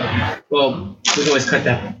 Sorry. Well, we can always cut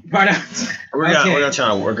that part out. We're gonna try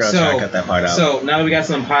to cut that part out. So now that we got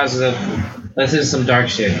some positive, let's do some dark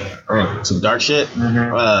shit. Some dark shit.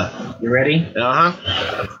 You ready?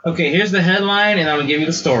 Okay. Here's the headline, and I'm gonna give you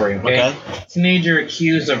the story. Okay. Teenager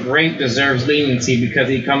accused of rape deserves leniency because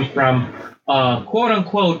he comes from quote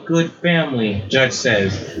unquote good family. Judge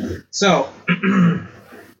says. So.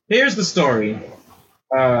 Here's the story.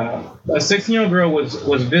 A 16-year-old girl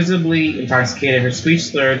was visibly intoxicated, her speech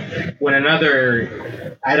slurred, when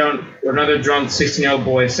another drunk 16-year-old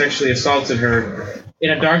boy sexually assaulted her in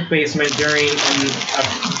a dark basement during an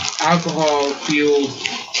alcohol-fueled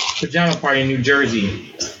pajama party in New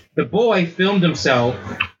Jersey. The boy filmed himself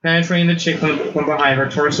penetrating the chick from behind, her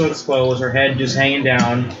torso exposed, her head just hanging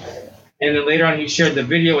down, and then later on he shared the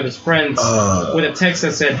video with his friends with a text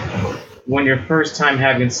that said, "When your first time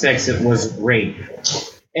having sex, it was rape."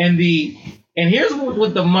 And here's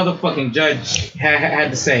what the motherfucking judge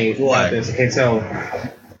had to say about this. Okay, so,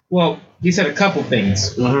 well, he said a couple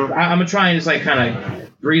things. I'm gonna try and just like kind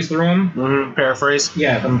of breeze through them. Paraphrase.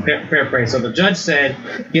 Yeah, I'm paraphrase. So the judge said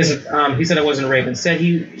he said it wasn't rape, and said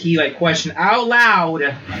he like questioned out loud.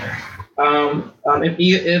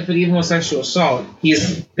 If it even was sexual assault,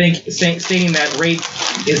 he's stating that rape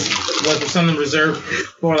was something reserved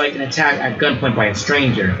for like an attack at gunpoint by a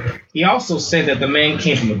stranger. He also said that the man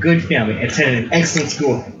came from a good family, attended an excellent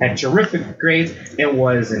school, had terrific grades, and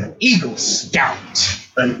was an Eagle Scout.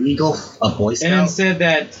 An Eagle? A Boy Scout? And then said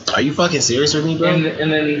that... Are you fucking serious with me, bro?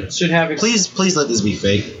 And then he should have... Please let this be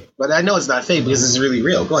fake. But I know it's not fake because it's really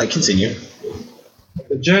real. Go ahead, continue.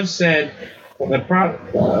 The judge said... The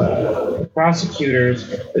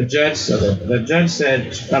judge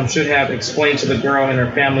said should have explained to the girl and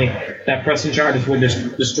her family that pressing charges would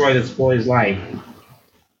destroy this boy's life.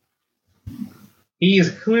 He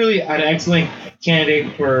is clearly an excellent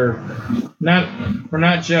candidate for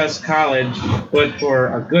not just college, but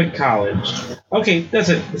for a good college. Okay, that's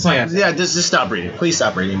it. That's all I got. Yeah, just stop reading. Please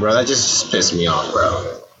stop reading, bro. That just pissed me off,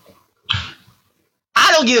 bro.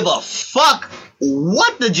 I don't give a fuck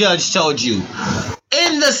what the judge told you.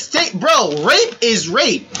 In the state, bro, rape is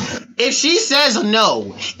rape. If she says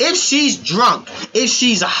no, if she's drunk, if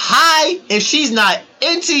she's high, if she's not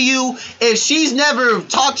into you, if she's never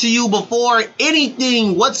talked to you before,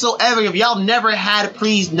 anything whatsoever, if y'all never had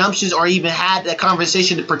pre-nuptials or even had that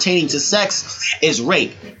conversation pertaining to sex, is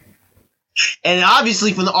rape. And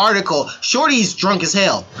obviously from the article, Shorty's drunk as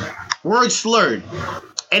hell. Words slurred.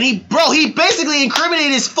 And he basically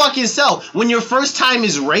incriminated his fucking self. When your first time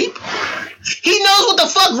is rape, he knows what the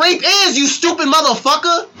fuck rape is, you stupid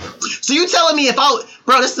motherfucker. So you telling me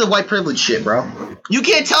bro, this is the white privilege shit, bro. You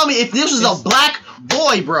can't tell me if this was a black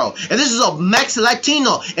boy, bro, if this was a Mexican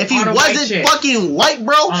Latino, if he wasn't fucking white,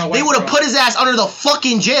 bro, they would have put his ass under the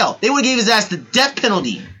fucking jail. They would have gave his ass the death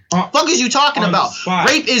penalty. Fuck is you talking about?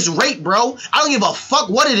 Rape is rape, bro. I don't give a fuck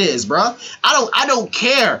what it is, bro. I don't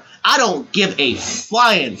care. I don't give a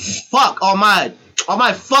flying fuck on my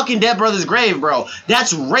fucking dead brother's grave, bro.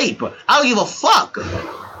 That's rape. I don't give a fuck.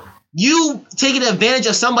 You taking advantage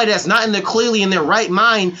of somebody that's not clearly in their right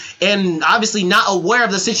mind and obviously not aware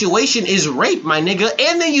of the situation is rape, my nigga.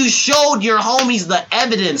 And then you showed your homies the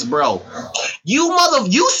evidence, bro.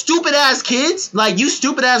 You stupid ass kids, like you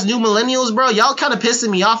stupid ass new millennials, bro. Y'all kind of pissing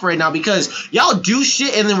me off right now because y'all do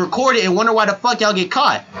shit and then record it and wonder why the fuck y'all get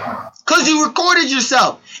caught. Cause you recorded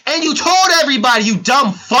yourself and you told everybody, you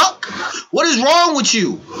dumb fuck. What is wrong with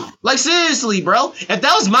you? Like seriously, bro. If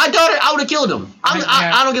that was my daughter, I would have killed him.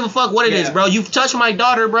 I don't give a fuck what it is, bro. You've touched my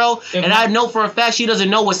daughter, bro, and I know for a fact she doesn't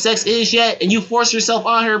know what sex is yet, and you forced yourself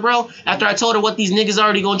on her, bro. After I told her what these niggas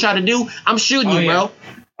already gonna try to do, I'm shooting you, bro.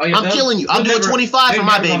 I'm killing you. I'm doing 25 for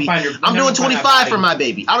my baby. I'm doing 25 for my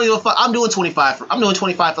baby. I don't give a fuck. I'm doing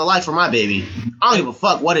 25 for life for my baby. I don't give a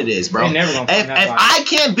fuck what it is, bro. If I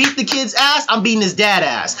can't beat the kid's ass, I'm beating his dad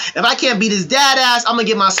ass. If I can't beat his dad ass, I'm gonna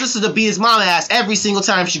get my sister to beat his mom ass every single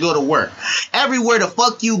time she go to work. Everywhere the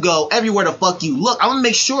fuck you go, everywhere the fuck you look, I'm gonna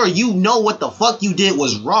make sure you know what the fuck you did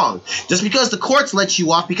was wrong. Just because the courts let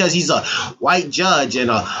you off because he's a white judge and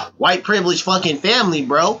a white privileged fucking family,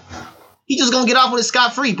 bro. He just gonna get off with a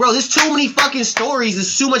scot-free. Bro, there's too many fucking stories.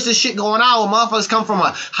 There's too much of this shit going on when motherfuckers come from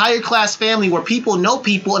a higher class family where people know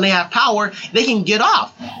people and they have power, they can get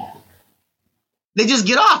off. They just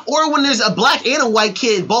get off. Or when there's a black and a white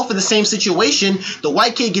kid both in the same situation, the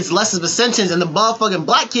white kid gets less of a sentence and the motherfucking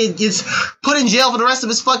black kid gets put in jail for the rest of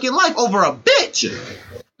his fucking life over a bitch.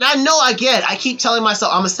 I know I keep telling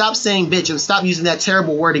myself, I'm going to stop saying bitch and stop using that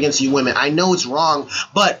terrible word against you women. I know it's wrong,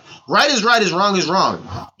 but right is right, is wrong is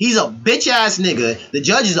wrong. He's a bitch-ass nigga. The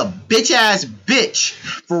judge is a bitch-ass bitch.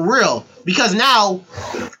 For real. Because now,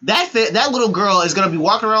 that little girl is going to be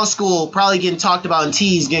walking around school, probably getting talked about and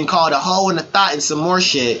teased, getting called a hoe and a thought and some more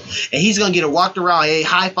shit. And he's going to get her walked around, hey,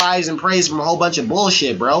 high fives and praise from a whole bunch of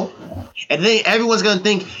bullshit, bro. And then everyone's going to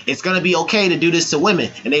think it's going to be okay to do this to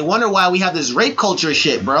women. And they wonder why we have this rape culture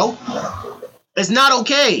shit, bro. It's not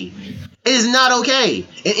okay. It is not okay.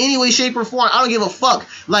 In any way, shape, or form. I don't give a fuck.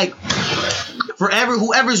 Like, forever,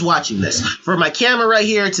 whoever's watching this, from my camera right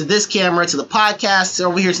here to this camera to the podcast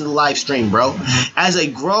over here to the live stream, bro. As a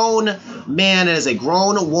grown man and as a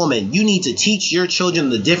grown woman, you need to teach your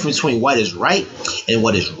children the difference between what is right and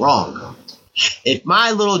what is wrong.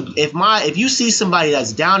 If you see somebody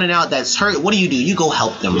that's down and out, that's hurt, what do? You go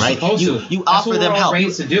help them, right? You offer them help. That's what we're all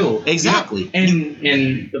raised to do. Exactly.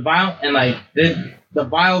 And the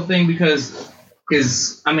vile thing,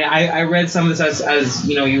 because I mean, I read some of this as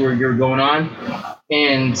you know, you were going on,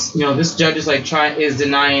 and you know, this judge is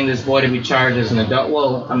denying this boy to be charged as an adult.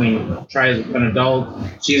 Well, I mean, tried as an adult.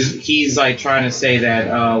 He's like trying to say that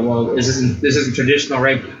well, this isn't traditional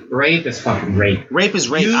rape. Rape is fucking rape. Rape is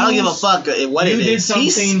rape. I don't give a fuck what it is. You did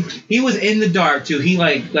something. He was in the dark too. He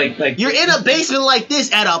like. You're in a basement like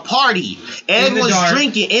this at a party. Everyone's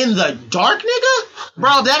drinking in the dark, nigga.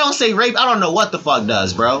 Bro, if that don't say rape, I don't know what the fuck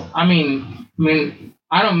does, bro. I mean,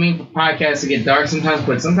 I don't mean for podcasts to get dark sometimes,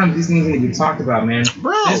 but sometimes these things need to be talked about, man.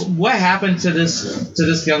 Bro, what happened to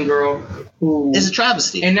this young girl who is a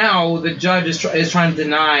travesty, and now the judge is trying to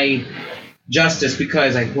deny justice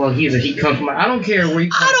because, like, well, he comes from. I don't care where you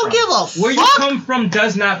come from. I don't give a fuck. Where you come from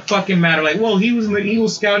does not fucking matter. Like, well, he was an Eagle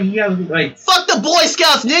Scout. And he has like, fuck the Boy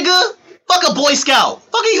Scouts, nigga. Fuck a Boy Scout.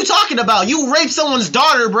 Fuck are you talking about? You raped someone's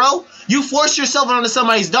daughter, bro. You forced yourself onto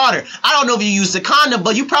somebody's daughter. I don't know if you used a condom,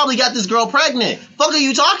 but you probably got this girl pregnant. Fuck are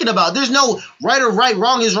you talking about? There's no right or right,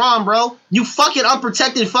 wrong is wrong, bro. You fucking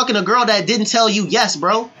unprotected fucking a girl that didn't tell you yes,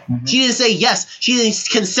 bro. Mm-hmm. She didn't say yes. She didn't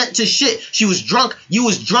consent to shit. She was drunk. You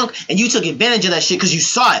was drunk, and you took advantage of that shit because you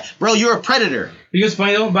saw it. Bro, you're a predator. You know what's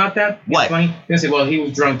funny, though, about that? What? Funny? They say, well, he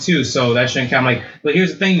was drunk, too, so that shouldn't count. I'm like, but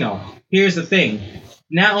here's the thing, though. Here's the thing.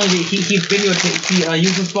 Not only did he videotaped, he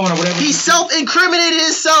used his phone or whatever. He self-incriminated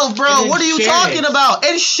himself, bro. What are you talking about?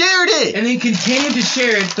 And shared it. And then continued to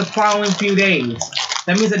share it the following few days.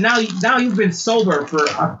 That means that now you've been sober for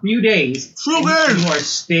a few days. True, and you are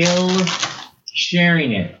still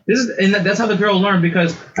sharing it. That's how the girl learned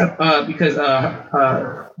because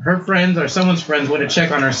her friends or someone's friends went to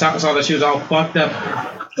check on her, saw that she was all fucked up.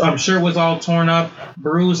 I'm sure it was all torn up,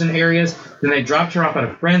 bruised in areas. Then they dropped her off at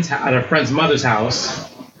her friend's mother's house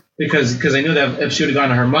because they knew that if she would have gone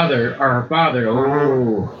to her mother or her father,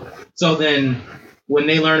 So then when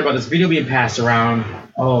they learned about this video being passed around,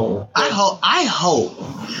 I hope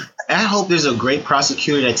there's a great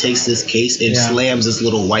prosecutor that takes this case and slams this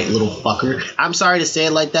little white little fucker. I'm sorry to say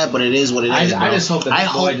it like that, but it is what it is. I just hope that I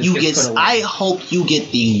hope you get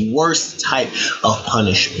the worst type of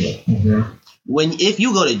punishment. Mm-hmm. If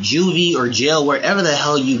you go to juvie or jail, wherever the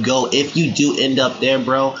hell you go, if you do end up there,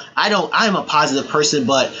 bro, I'm a positive person,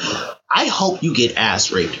 but I hope you get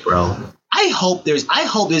ass raped, bro. I hope there's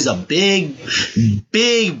a big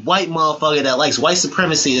white motherfucker that likes white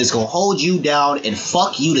supremacy that's gonna hold you down and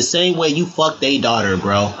fuck you the same way you fuck they daughter,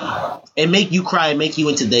 bro. And make you cry and make you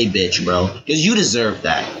into they bitch, bro. Because you deserve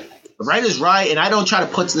that. Right is right, and I don't try to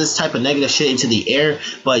put this type of negative shit into the air,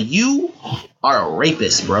 but you are a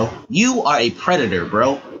rapist, bro. You are a predator,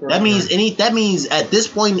 bro. That means at this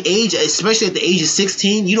point in age, especially at the age of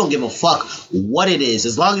 16, you don't give a fuck what it is.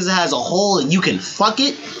 As long as it has a hole and you can fuck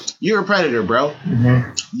it, you're a predator, bro.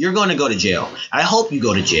 Mm-hmm. You're going to go to jail. I hope you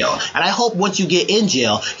go to jail. And I hope once you get in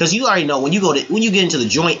jail, because you already know when you get into the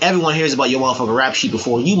joint, everyone hears about your motherfucking rap sheet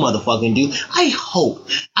before you motherfucking do. I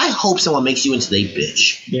hope someone makes you into they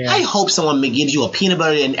bitch. Yeah. I hope someone gives you a peanut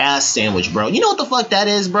butter and ass sandwich, bro. You know what the fuck that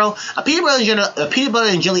is, bro? A peanut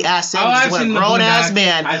butter and jelly ass sandwich is when a grown ass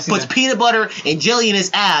man puts peanut butter and jelly in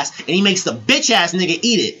his ass and he makes the bitch ass nigga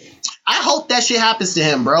eat it. I hope that shit happens to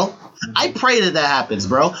him, bro. I pray that happens,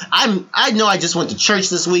 bro. I know I just went to church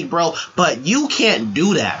this week, bro, but you can't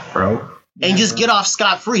do that, bro. And just get off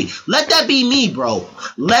scot-free. Let that be me, bro.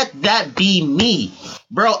 Let that be me.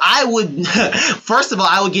 Bro, first of all,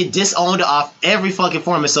 I would get disowned off every fucking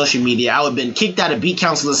form of social media. I would have been kicked out of beat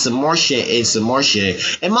council and some more shit.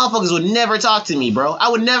 And motherfuckers would never talk to me, bro. I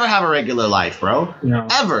would never have a regular life, bro. No.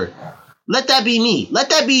 Ever. Let that be me.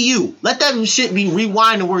 Let that be you. Let that shit be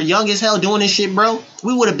rewind and we're young as hell doing this shit, bro.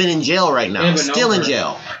 We would have been in jail right now. Still in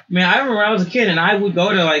jail. Man, I remember when I was a kid and I would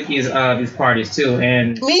go to like these parties too.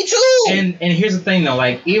 And me too. And here's the thing though,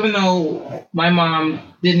 like even though my mom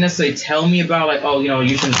didn't necessarily tell me about like, oh, you know,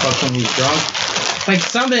 you shouldn't fuck someone who's drunk. Like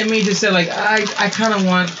something in me just said like I kind of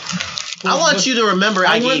want. I want you to remember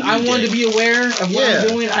I want to be aware of what I'm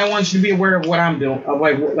doing. I want you to be aware of what I'm doing. Of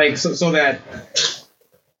like so that.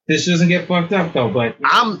 This doesn't get fucked up though, but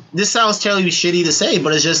this sounds terribly shitty to say,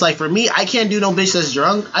 but it's just like for me, I can't do no bitch that's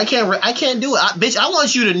drunk. I can't do it, bitch. I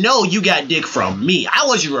want you to know you got dick from me. I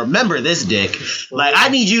want you to remember this dick. Like I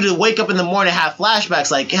need you to wake up in the morning and have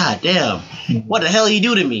flashbacks. Like God damn, what the hell you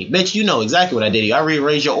do to me, bitch? You know exactly what I did to you. I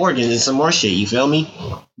rearranged your organs and some more shit. You feel me?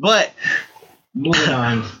 But moving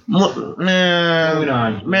on,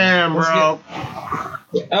 man, bro.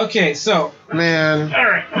 Okay, so man, all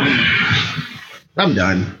right. I'm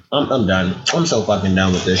done. I'm done. I'm so fucking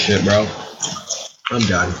done with this shit, bro. I'm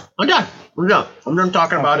done. I'm done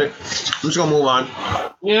talking about it. I'm just gonna move on.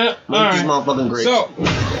 Yeah. All this motherfucking great. So,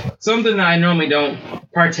 something that I normally don't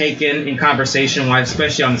partake in conversation-wise,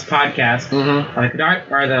 especially on this podcast,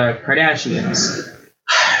 are the Kardashians.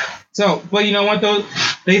 So, but you know what though?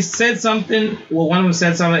 They said something. Well, one of them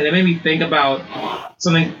said something that made me think about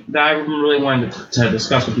something that I really wanted to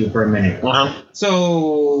discuss with you for a minute.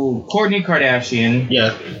 So, Kourtney Kardashian,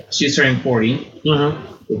 she's turning 40.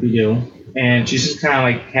 If you do, and she's just kind of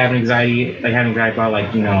like having anxiety about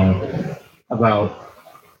like about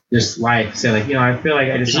this life. So like I feel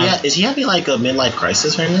like I just is she having like a midlife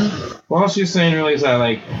crisis right now? Well, all she's saying really is that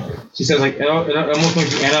like she says like it almost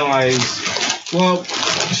makes you analyze. Well,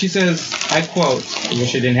 she says, I quote, I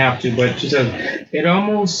wish I didn't have to, but she says, it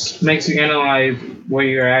almost makes you analyze where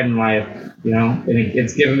you're at in life, and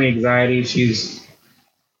it's giving me anxiety. She's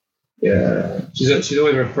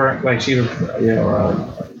always referring, like, she says,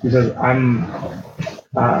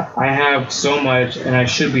 I have so much and I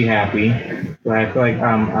should be happy, but I feel like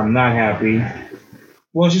I'm not happy.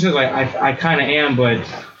 Well, she says, like, I kind of am, but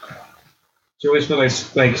she always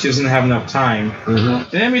feels like she doesn't have enough time. And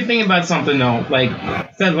then we think about something though, like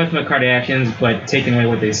instead of looking at the Kardashians, but taking away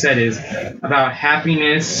what they said is about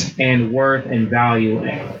happiness and worth and value,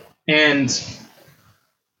 and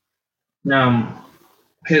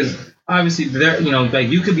because obviously there, like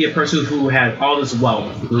you could be a person who has all this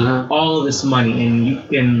wealth, all of this money,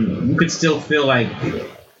 and you could still feel like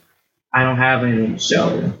I don't have anything to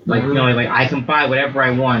show. Like like I can buy whatever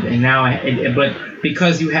I want, and now but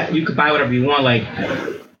because you could buy whatever you want, like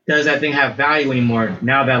does that thing have value anymore?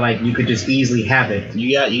 Now that like you could just easily have it.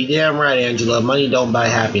 You damn right, Angela. Money don't buy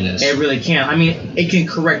happiness. It really can't. I mean, it can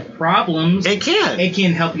correct problems. It can. It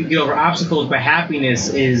can help you get over obstacles, but happiness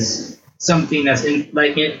is something that's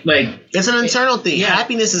it's an internal thing. Yeah.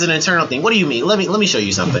 Happiness is an internal thing. What do you mean? Let me show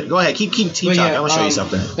you something. Go ahead, keep talking. I want to show you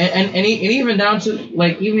something. And even down to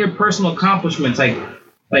like even your personal accomplishments. Like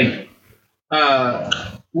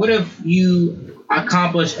what if you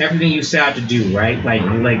accomplish everything you set out to do, right?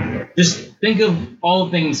 Like just think of all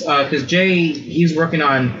the things. Because Jay, he's working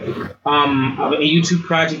on a YouTube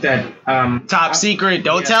project that top secret.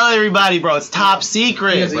 Don't tell everybody, bro. It's top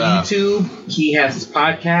secret. He has a YouTube. He has his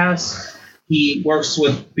podcast. He works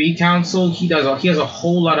with B Council. He has a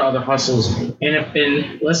whole lot of other hustles.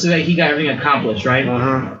 And let's say that he got everything accomplished, right?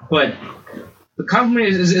 But the compliment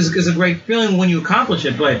is a great feeling when you accomplish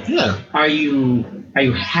it. But are you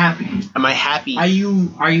happy? Am I happy? Are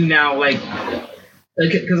you now like?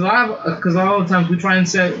 Because a lot of times we try and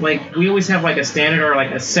set like we always have like a standard or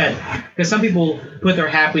like a set. Because some people put their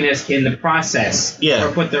happiness in the process,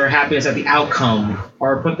 or put their happiness at the outcome,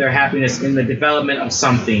 or put their happiness in the development of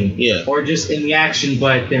something, or just in the action.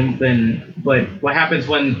 But what happens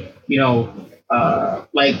when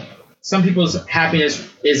like some people's happiness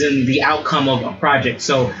is in the outcome of a project.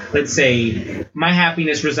 So let's say my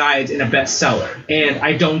happiness resides in a bestseller, and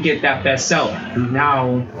I don't get that bestseller.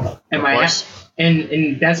 Now, am I happy?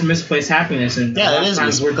 And that's misplaced happiness. And that is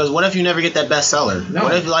because what if you never get that bestseller? No.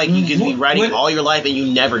 What if like you could be writing all your life and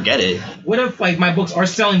you never get it? What if like my books are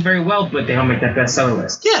selling very well, but they don't make that bestseller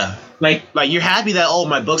list? Yeah. Like you're happy that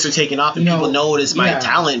my books are taking off and people know it's my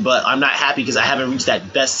talent, but I'm not happy because I haven't reached that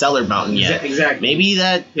bestseller mountain yet. Exactly. Maybe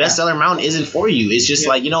that bestseller mountain isn't for you. It's just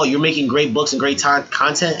like you're making great books and great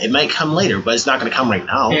content. It might come later, but it's not going to come right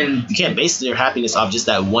now. And you can't base your happiness off just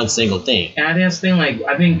that one single thing. And I think that's the thing. Like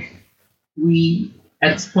I think we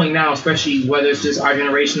at this point now, especially whether it's just our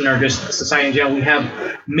generation or just society in general, we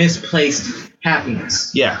have misplaced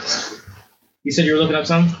happiness. Yeah. You said you were looking up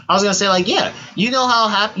something? I was gonna say, like, yeah, you know how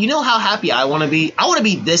happy I want to be. I want to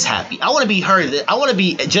be this happy. I want to be her. I want to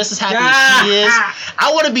be just as happy as she is.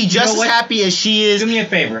 I want to be just as happy as she is. Do me a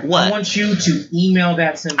favor. What? I want you to email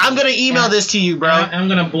that to me. I'm gonna email this to you, bro. I'm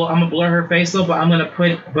gonna blur her face though, but I'm gonna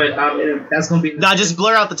put that's gonna be. No, just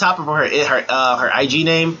blur out the top of her IG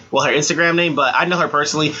name, well, her Instagram name. But I know her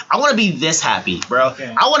personally. I want to be this happy, bro. Okay.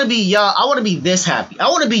 I want to be I want to be this happy. I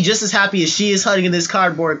want to be just as happy as she is hugging this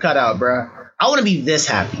cardboard cutout, bro. I want to be this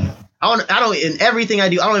happy. In everything I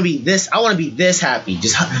do, I want to be this happy.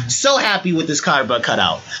 Just so happy with this cardboard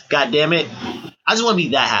cutout. God damn it. I just want to be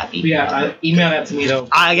that happy. Yeah, email that to me though.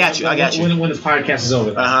 I got you. When this podcast is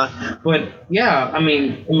over. But yeah, I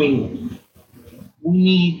mean, we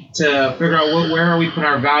need to figure out where are we putting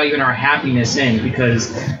our value and our happiness in,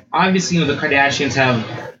 because obviously, the Kardashians have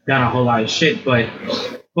done a whole lot of shit, but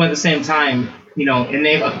at the same time, and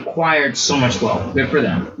they've acquired so much wealth. Good for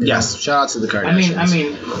them. Yes, shout out to the Kardashians. I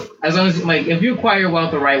mean, as long as if you acquire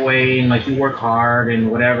wealth the right way and you work hard and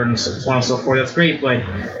whatever and so on and so forth, that's great. But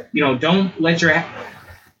don't let your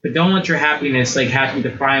happiness have to be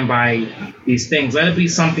defined by these things. Let it be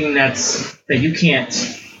something that you can't.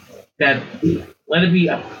 Let it be.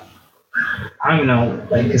 I don't know.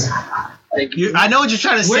 I know what you're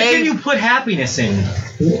trying to say. Where can you put happiness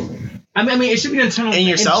in? I mean, it should be internal. In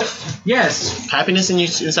yourself? Yes. Happiness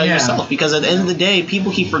inside yourself. Because at the end of the day,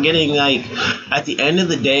 people keep forgetting, at the end of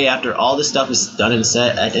the day, after all this stuff is done and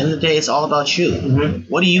said, at the end of the day, it's all about you.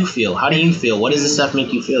 Mm-hmm. What do you feel? How do you feel? What does this stuff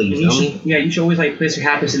make you feel? You feel me? Yeah, you should always, place your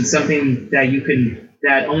happiness in something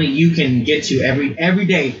that only you can get to every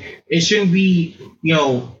day. It shouldn't be,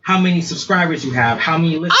 how many subscribers you have, how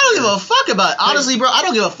many listeners. I don't give a fuck about it. Honestly, bro, I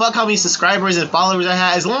don't give a fuck how many subscribers and followers I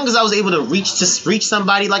had. As long as I was able to reach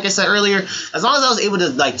somebody, like I said earlier, as long as I was able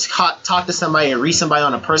to talk to somebody and reach somebody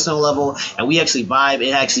on a personal level, and we actually vibe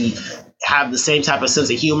and actually have the same type of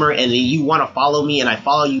sense of humor, and then you want to follow me and I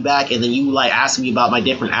follow you back, and then you ask me about my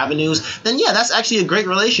different avenues, then yeah, that's actually a great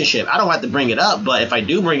relationship. I don't have to bring it up, but if I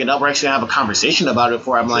do bring it up, we're actually gonna have a conversation about it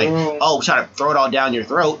before I'm trying to throw it all down your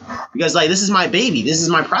throat, because this is my baby, this is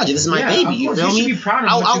my project, this is my baby. You feel me? You should be proud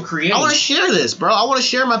of what you create. I want to share this, bro. I want to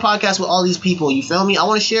share my podcast with all these people. You feel me? I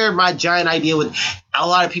want to share my giant idea with a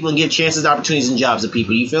lot of people and give chances, opportunities, and jobs to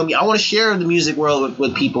people. You feel me? I want to share the music world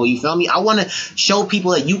with people. You feel me? I want to show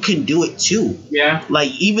people that you can do it too. Yeah.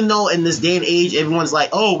 Even though in this day and age, everyone's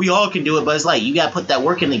like, oh, we all can do it, but it's you got to put that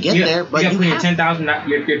work in to get there. But you got to put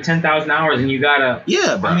your 10,000 hours, and you got to.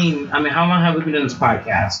 Yeah, bro. I mean, how long have we been doing this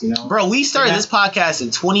podcast? Bro, we started this podcast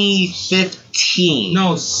in 2015.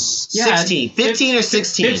 No, 16. 15 or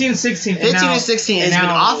 16. 15, 16. 15 or 16. It's been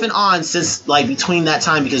off and on since between that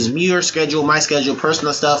time, because your schedule, my schedule,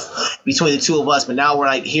 personal stuff between the two of us. But now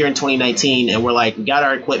we're here in 2019, and we're we got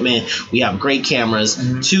our equipment. We have great cameras,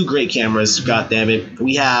 2 great cameras. God damn it,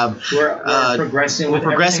 we have. We're progressing. We're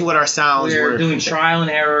progressing with our sounds. We're doing trial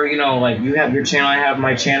and error. You have your channel, I have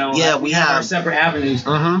my channel. Yeah, we have our separate avenues.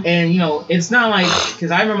 And it's not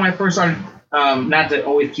because I remember when I first started. Not to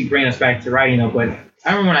always keep bringing us back to writing, but I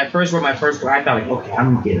remember when I first wrote my first book, I thought okay,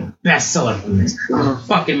 I'm gonna get a bestseller from this. I'm gonna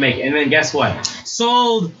fucking make it. And then guess what?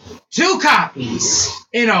 Sold 2 copies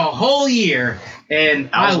in a whole year. And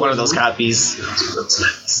I was one of those copies.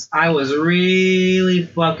 I was really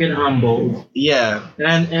fucking humbled. Yeah.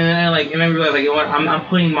 And I realized I'm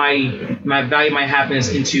putting my value, my happiness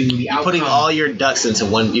into the outcome. Putting all your ducks into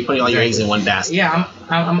one. You're putting all your eggs in one basket. Yeah,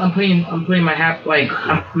 I'm putting my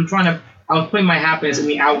I was putting my happiness in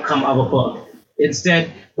the outcome of a book.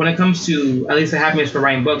 Instead, when it comes to at least the happiness for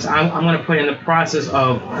writing books, I'm going to put in the process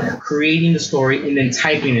of creating the story and then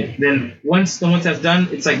typing it. Then once that's done,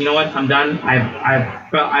 it's you know what? I'm done. I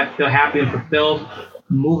feel happy and fulfilled.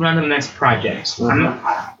 Moving on to the next project.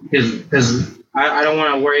 Because I don't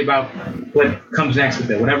want to worry about what comes next with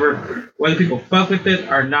it. Whether people fuck with it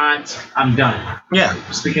or not, I'm done. Yeah.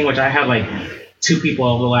 Speaking of which, I have 2 people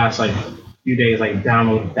over the last few days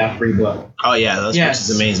download that free book. Oh yeah, that is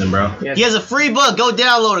amazing, bro. Yes. He has a free book. Go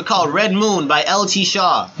download it called Red Moon by L.T.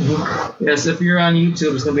 Shaw. Yes, if you're on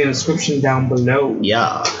YouTube, it's gonna be in the description down below.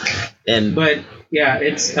 Yeah, but yeah,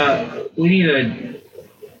 it's we need to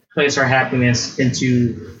place our happiness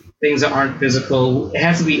into things that aren't physical. It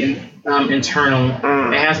has to be internal.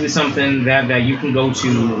 It has to be something that you can go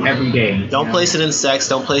to every day. Don't place it in sex.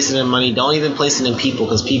 Don't place it in money. Don't even place it in people,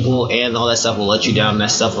 because people and all that stuff will let you down. That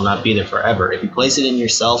stuff will not be there forever. If you place it in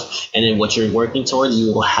yourself and in what you're working towards,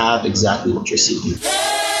 you will have exactly what you're seeking.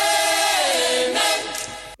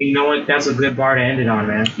 You know what? That's a good bar to end it on,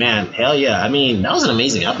 man. Man, hell yeah. I mean, that was an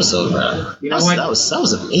amazing episode, bro. You know what? That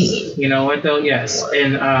was amazing. You know what, though? Yes.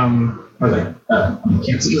 And I was like,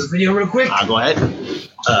 cancel this video real quick. Go ahead.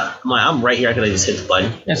 I'm right here. I could have just hit the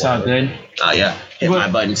button. That's all good. Oh yeah, hit my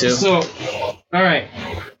button too. So, all right.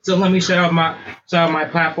 So let me shout out my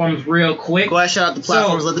platforms real quick. Go ahead, shout out the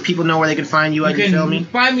platforms. Let the people know where they can find you. You can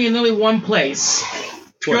find me in only one place.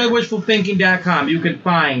 PurelyWishfulThinking.com. You can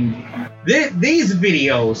find these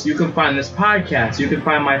videos. You can find this podcast. You can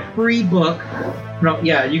find my free book.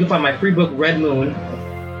 You can find my free book, Red Moon.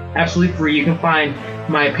 Absolutely free. You can find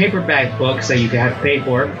my paperback books that you can have to pay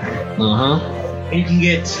for. And you can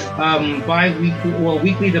get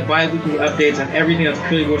weekly to bi-weekly updates on everything that's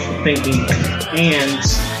Purely Wishful Thinking. And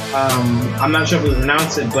I'm not sure if we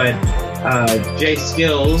announced it, but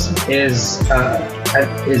Jayskillz is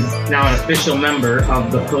now an official member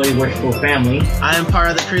of the Purely Wishful family. I am part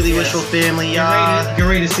of the Purely Wishful family, y'all. Get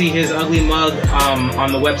ready to see his ugly mug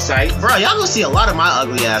on the website. Bro, y'all gonna see a lot of my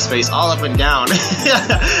ugly ass face all up and down. Bro,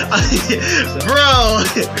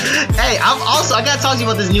 hey, I gotta talk to you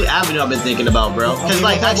about this new avenue I've been thinking about, bro. Because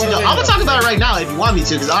I'm gonna talk about it right now if you want me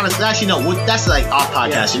to. Because honestly, that's like off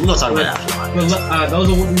podcast. We're gonna talk about it after. These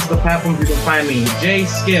are the platforms you can find me.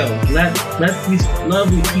 Jayskillz. Let these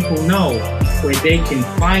lovely people know where they can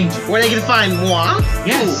find you. Where they can find moi?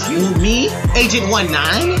 Yes. You, me, Agent 19,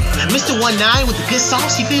 Mr. 19 with the good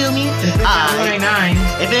sauce, you feel me?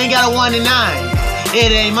 If it ain't got a 1 to 9,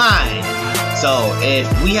 it ain't mine. So if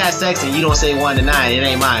we had sex and you don't say 1 to 9, it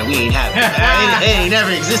ain't mine. We ain't happy. it ain't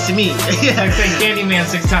never exist to me. Like saying Candyman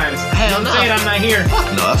 6 times. Hell no. Say it, I'm not here. Fuck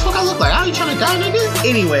no. That's what I look like. I ain't trying to die, nigga.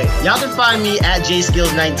 Anyway, y'all can find me at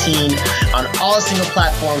Jayskillz19 on all single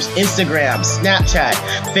platforms: Instagram, Snapchat,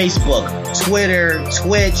 Facebook, Twitter,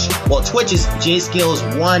 Twitch. Well, Twitch is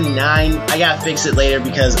Jayskillz19. I gotta fix it later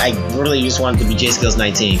because I really just want it to be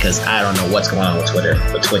Jayskillz19 because I don't know what's going on with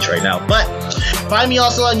Twitch right now. But find me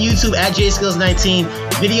also on YouTube at Jayskillz19.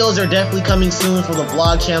 Videos are definitely coming soon for the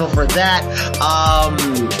vlog channel for that.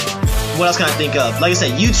 What else can I think of? Like I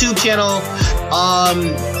said, YouTube channel.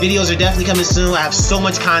 Videos are definitely coming soon. I have so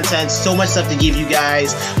much content, so much stuff to give you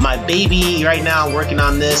guys. My baby right now working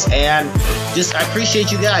on this, and I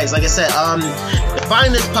appreciate you guys. Like I said, to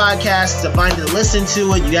find this podcast, to listen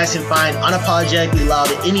to it, you guys can find Unapologetically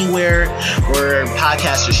Loud anywhere where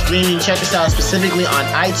podcasts are streaming. Check us out specifically on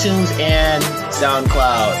iTunes and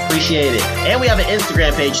SoundCloud. Appreciate it. And we have an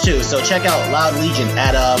Instagram page too, so check out Loud Legion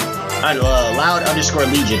at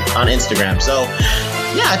Loud_Legion on Instagram. So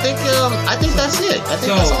yeah, I think that's it. I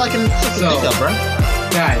think that's all I can think of, bro.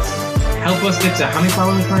 Guys, help us get to how many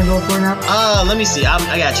followers are we trying to go for now? Let me see.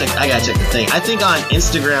 I gotta check the thing. I think on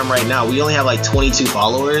Instagram right now we only have like 22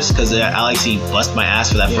 followers because I actually bust my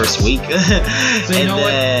ass for that first week. So you know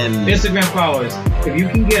what? Instagram followers. If you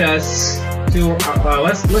can get us to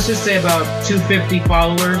let's just say about 250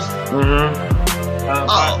 followers.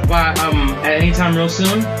 At any time real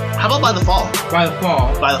soon. How about by the fall? By the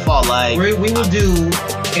fall, like we will do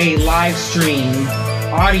a live stream,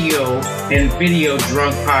 audio and video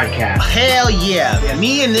drunk podcast. Hell yeah!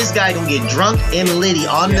 Me and this guy gonna get drunk and litty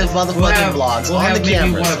on the motherfucking vlogs, on the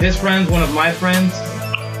cameras. One of his friends, one of my friends,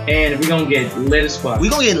 and we gonna get lit as fuck. We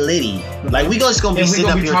gonna get litty. Like we just gonna be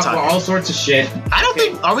sitting up here talking about all sorts of shit. I don't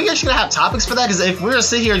think. Are we actually gonna have topics for that? Because if we're gonna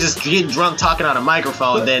sit here and just get drunk talking on a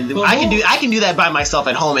microphone, then I can do that by myself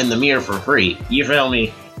at home in the mirror for free. You feel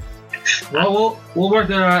me? Well, we'll work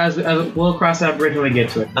there as we'll cross that bridge when we get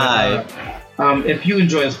to it. But, if you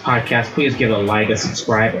enjoy this podcast, please give it a like, a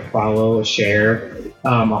subscribe, a follow, a share,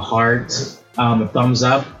 a heart, a thumbs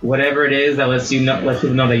up, whatever it is that lets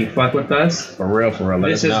people know that you fuck with us. For real.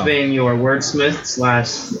 This has been your wordsmith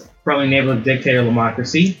 / probably neighborhood dictator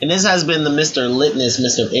Lamocracy. And this has been the Mr. Litness,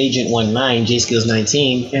 Mr. Agent 19,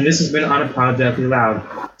 Jayskillz19. And this has been Unapologetically Loud.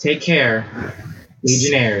 Take care.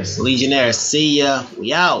 Legionnaires. See ya.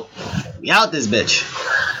 We out this bitch.